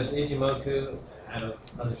 Does Ichimoku, out of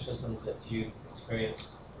other systems that you've experienced,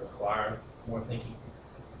 require more thinking?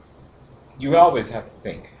 You always have to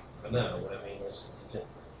think. No, what I mean is it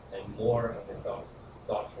a more of a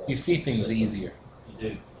thoughtful You see things system? easier. You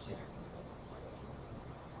do.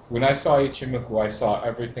 When I saw Ichimoku, I saw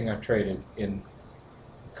everything I traded in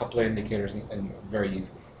a couple of indicators and very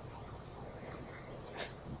easily.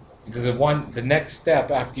 Because the next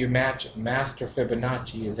step after you master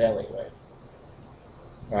Fibonacci is Elliott wave,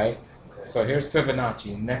 right? Okay. So here's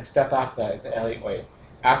Fibonacci. Next step after that is Elliott wave.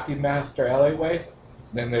 After you master Elliott wave,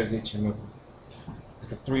 then there's Ichimoku.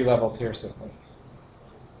 It's a 3-level tier system.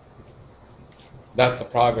 That's the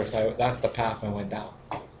progress. That's the path I went down.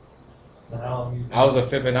 So how long you I was a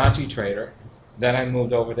Fibonacci trader. Then I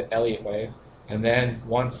moved over to Elliott wave, and then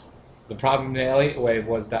once the problem in the Elliott wave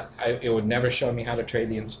was that it would never show me how to trade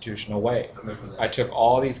the institutional wave. I remember that. I took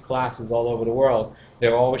all these classes all over the world. They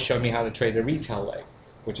would always show me how to trade the retail leg,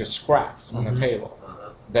 which is scraps on the table.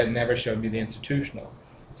 That never showed me the institutional.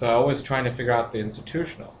 So I was trying to figure out the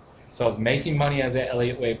institutional. So I was making money as an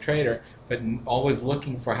Elliott wave trader, but always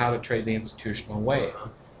looking for how to trade the institutional wave.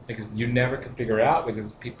 Because you never could figure it out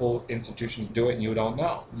because institutions do it and you don't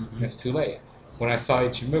know. And it's too late. When I saw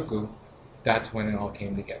Ichimoku, that's when it all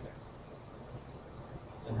came together.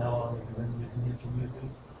 and how long have you been using Ichimoku?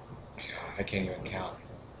 God, I can't even count.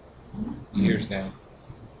 Years now.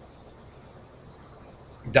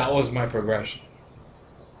 That was my progression.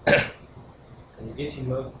 And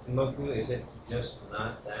Ichimoku, is it just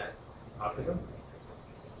not that popular?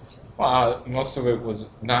 Most of it was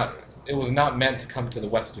not. It was not meant to come to the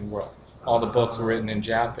Western world. All the books were written in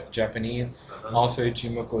Japanese. Also,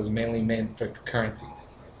 Ichimoku was mainly meant for currencies.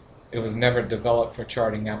 It was never developed for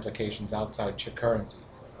charting applications outside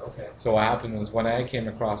currencies. Okay. So what happened was when I came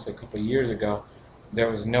across it a couple of years ago, there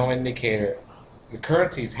was no indicator. The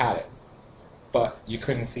currencies had it, but you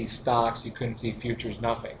couldn't see stocks, you couldn't see futures,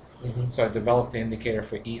 nothing. So I developed the indicator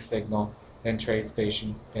for eSignal, then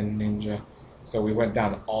TradeStation, then Ninja. So we went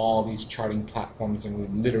down all these charting platforms and we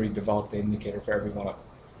literally developed the indicator for every one of them.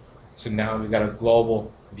 So now we got a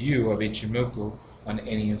global view of Ichimoku on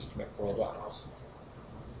any instrument worldwide.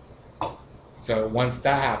 So once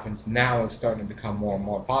that happens, now it's starting to become more and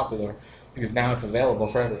more popular because now it's available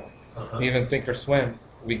for everyone. Even Thinkorswim,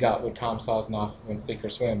 we got with Tom Sosnoff when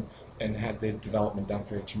Thinkorswim and had the development done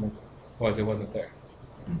for Ichimoku. It wasn't there.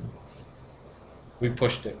 We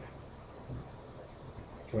pushed it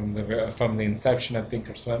from the inception of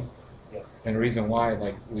Thinkorswim. And the reason why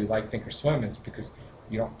we like Thinkorswim is because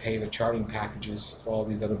you don't pay the charting packages for all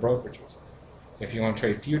these other brokerages. If you want to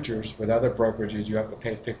trade futures with other brokerages, you have to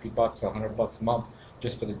pay $50, $100 a month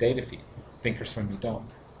just for the data feed. Thinkorswim, you don't.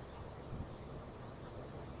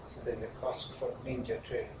 So there's a cost for Ninja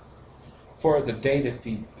trading. For the data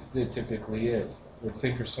feed, it typically is. With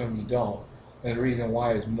Thinkorswim, you don't. And the reason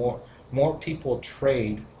why is more people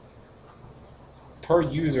trade per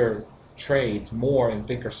user trades more in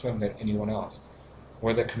Thinkorswim than anyone else.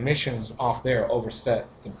 Where the commissions off there overset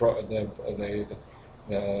the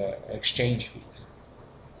exchange fees.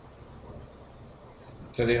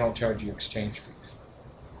 So they don't charge you exchange fees.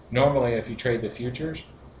 Normally, if you trade the futures,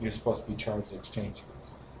 you're supposed to be charged the exchange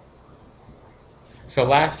fees. So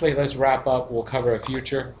lastly, let's wrap up. We'll cover a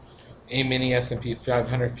future. A-mini S&P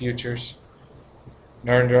 500 futures.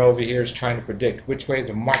 Narendra over here is trying to predict which way is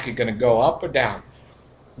the market going to go, up or down.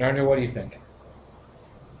 Narendra, what do you think?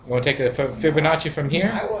 You want to take a Fibonacci from here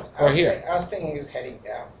here? I was thinking it was heading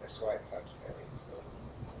down. That's why I thought.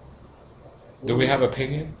 Do we have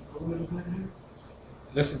opinions?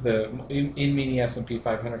 This is the in-mini S&P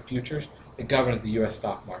 500 futures. It governs the U.S.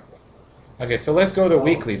 stock market. Okay, so let's go to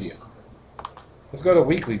weekly view. Let's go to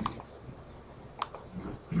weekly view.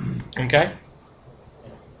 Okay?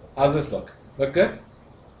 How's this look? Look good?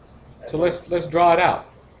 So let's draw it out.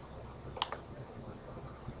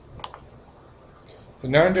 So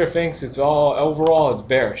Narendra thinks it's overall it's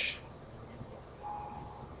bearish.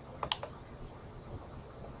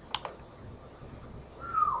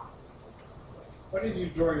 Why did you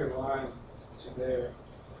draw your line to there?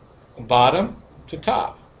 Bottom to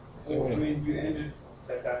top. I mean, you ended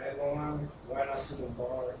that diagonal line right onto the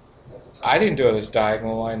bar at the top. I didn't do it as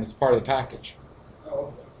diagonal line. It's part of the package.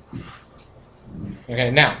 Oh, Okay,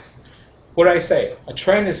 now, what did I say? A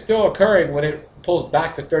trend is still occurring when it pulls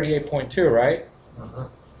back to 38.2, right?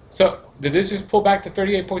 So, did this just pull back to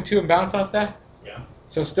 38.2 and bounce off that? Yeah.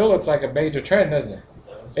 So it still looks like a major trend, doesn't it?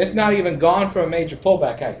 It's not even gone for a major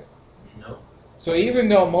pullback, has it? No. So even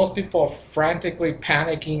though most people are frantically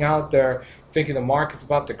panicking out there, thinking the market's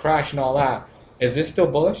about to crash and all that, is this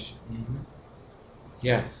still bullish?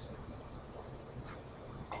 Yes.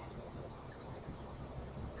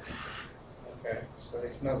 Okay, so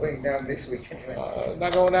it's not going down this week anyway.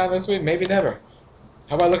 Not going down this week, maybe never.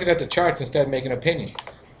 How about looking at the charts instead of making an opinion?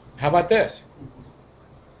 How about this?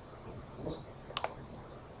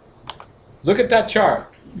 Look at that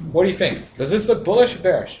chart. What do you think? Does this look bullish or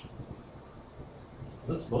bearish?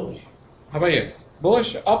 Looks bullish. How about you?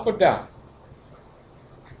 Bullish, up or down?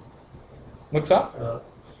 Looks up?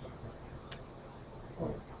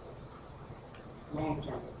 long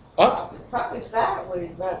term. Up? Probably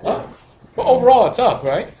sideways, but Up? Well, overall it's up,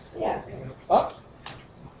 right? yeah. Up?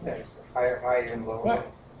 Yeah, it's higher high and lower. Right.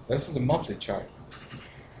 This is the monthly chart.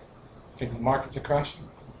 Think the markets are crashing?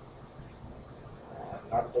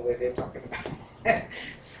 Not the way they're talking about.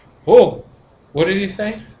 Whoa! What did he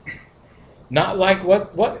say? Not like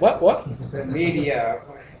what? The media.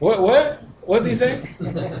 What did he say?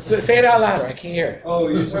 Say it out louder. I can't hear it. Oh,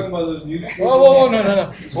 you're talking about those news? Whoa,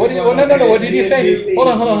 no. What did you say? Hold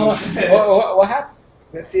on. What happened?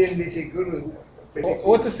 The CNBC gurus.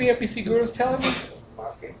 What the CNBC gurus telling me?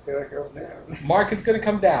 Market's gonna go down. Market's gonna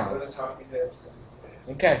come down. What the talking heads.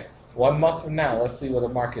 Okay. 1 month from now, let's see where the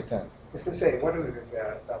market's in. Just to say, what was it?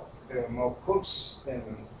 There were more puts than.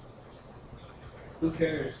 Who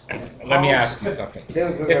cares? Let me ask you something.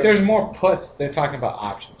 If there's more puts, they're talking about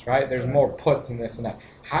options, right? There's more puts and this and that.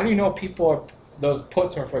 How do you know those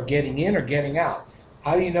puts are for getting in or getting out?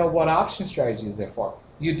 How do you know what option strategy they're for?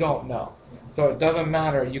 You don't know. So it doesn't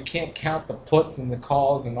matter. You can't count the puts and the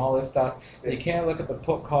calls and all this stuff. You can't look at the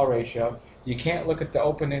put-call ratio. You can't look at the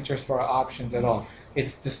open interest for options at all.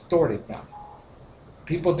 It's distorted now.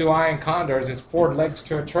 People do iron condors, it's 4 legs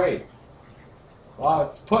to a trade. Well,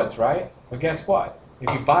 it's puts, right? But guess what?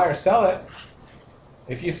 If you buy or sell it,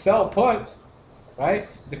 if you sell puts, right,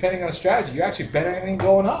 depending on the strategy, you're actually better than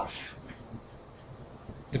going up.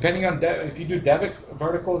 Depending on if you do debit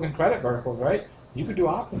verticals and credit verticals, right, you could do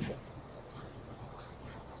opposite.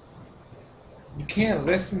 You can't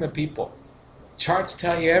listen to people. Charts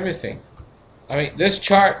tell you everything. I mean, this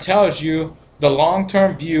chart tells you the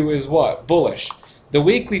long-term view is what? Bullish. The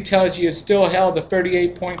weekly tells you it's still held a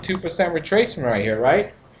 38.2% retracement right here,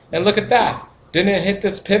 right? And look at that. Didn't it hit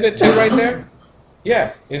this pivot too right there?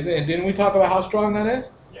 Yeah. And didn't we talk about how strong that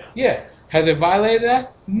is? Yeah. Yeah. Has it violated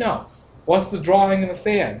that? No. What's the drawing in the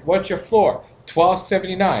sand? What's your floor?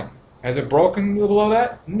 1279. Has it broken below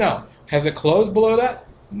that? No. Has it closed below that?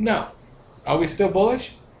 No. Are we still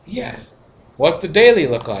bullish? Yes. What's the daily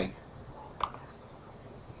look like?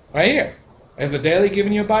 Right here. Has the daily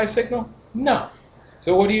giving you a buy signal? No.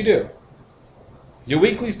 So what do? Your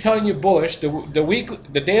weekly's telling you bullish.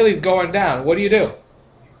 The daily's going down. What do?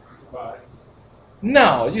 Buy.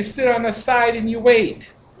 No. You sit on the side and you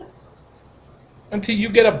wait until you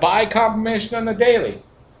get a buy confirmation on the daily.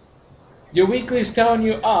 Your weekly's telling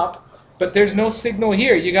you up, but there's no signal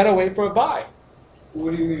here. You got to wait for a buy.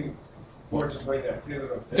 What do you mean for it to break that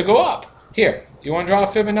pivot up there? To go up. Here. You want to draw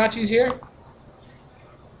Fibonacci's here?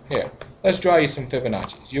 Here. Let's draw you some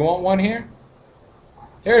Fibonacci's. You want one here?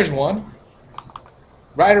 Here's one.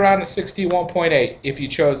 Right around the 61.8 if you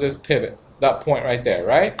chose this pivot. That point right there,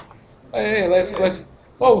 right? Hey, let's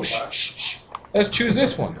oh shh. Let's choose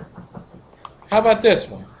this one. How about this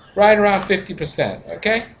one? Right around 50%,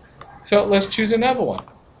 okay? So let's choose another one.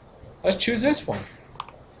 Let's choose this one.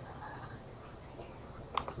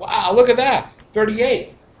 Wow, look at that.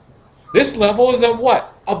 38. This level is a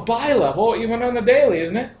what? A buy level even on the daily,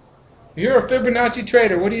 isn't it? You're a Fibonacci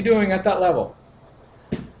trader. What are you doing at that level?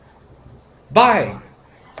 Buying.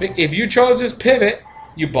 If you chose this pivot,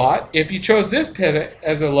 you bought. If you chose this pivot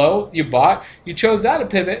as a low, you bought. You chose that a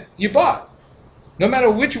pivot, you bought. No matter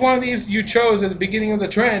which one of these you chose at the beginning of the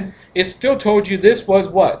trend, it still told you this was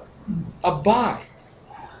what? A buy.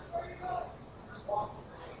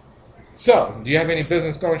 So, do you have any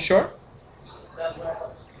business going short?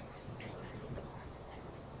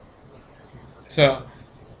 So,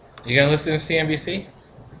 you gonna listen to CNBC?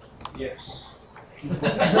 Yes.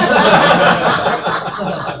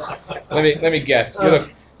 Let me guess.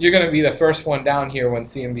 You're gonna be the first one down here when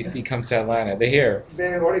CNBC comes to Atlanta. They hear.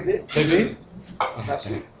 They already did. They did?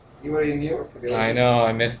 Last week. You were in New York. I know.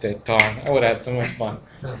 I missed it. Darn. I would have had so much fun.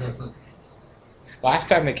 Last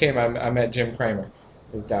time they came, I met Jim Cramer.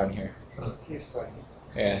 He was down here. He's funny.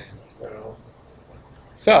 Yeah. He's very old.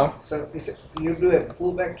 So, So is it, you do a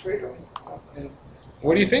pullback trade or and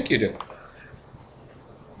what do you think you do?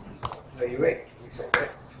 no, you wait. You say wait.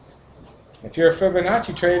 If you're a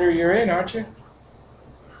Fibonacci trader, you're in, aren't you?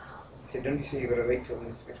 So don't you say you gotta wait till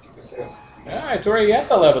this 50% or 60%? Yeah, it's already at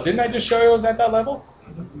that level. Didn't I just show you it was at that level?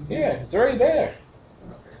 Yeah, it's already there.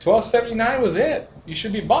 1279 was it. You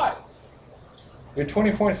should be bought. You're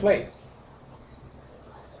 20 points late.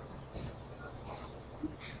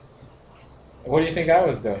 What do you think I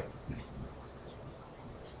was doing?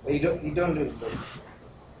 Well, you don't do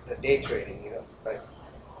the day trading, you know, like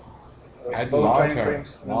I do both long time term.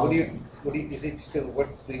 frames. I mean, Long what do you, is it still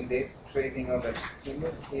worth doing day trading on that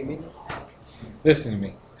minute? Listen to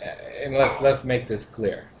me, and let's make this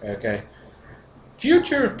clear, okay?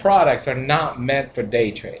 Future products are not meant for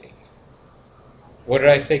day trading. What did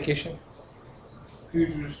I say, Kishan?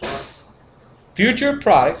 Futures. Future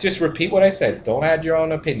products, just repeat what I said. Don't add your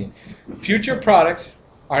own opinion. Future products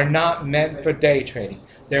are not meant for day trading.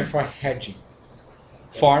 They're for hedging.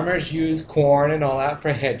 Farmers use corn and all that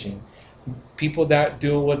for hedging. People that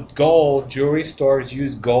deal with gold, jewelry stores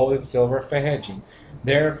use gold and silver for hedging.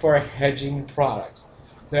 They're for hedging products.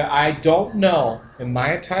 Now, I don't know in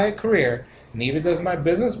my entire career, neither does my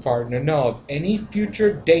business partner know of any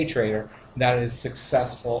future day trader that is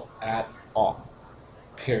successful at all.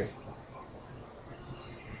 Period.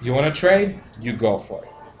 You want to trade? You go for it.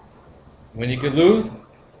 When you could lose,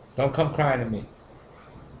 don't come crying to me.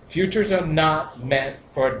 Futures are not meant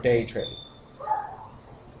for day trading.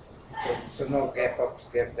 So no gap ups,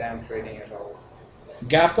 gap down trading at all.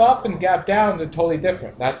 Gap up and gap down are totally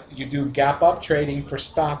different. You do gap up trading for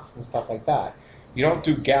stocks and stuff like that. You don't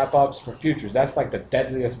do gap ups for futures. That's like the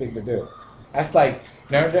deadliest thing to do. That's like,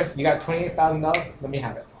 Narendra, you got $28,000? Let me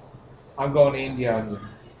have it. I'm going to India on you.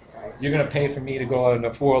 You're going to pay for me to go on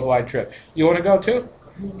a worldwide trip. You want to go too?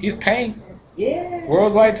 He's paying. Yeah.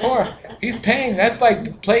 Worldwide tour. He's paying. That's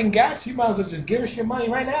like playing gaps. You might as well just give us your money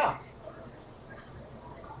right now.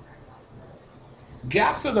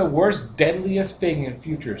 Gaps are the worst, deadliest thing in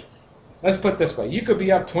futures. Let's put it this way. You could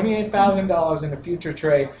be up $28,000 in a future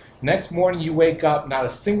trade. Next morning you wake up, not a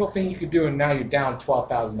single thing you could do, and now you're down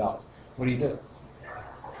 $12,000. What do you do?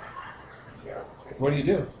 What do you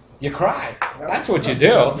do? You cry. That's what you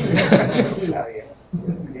do.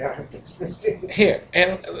 Yeah, that's the Here,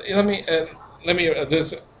 and let me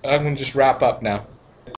this. I'm gonna just wrap up now.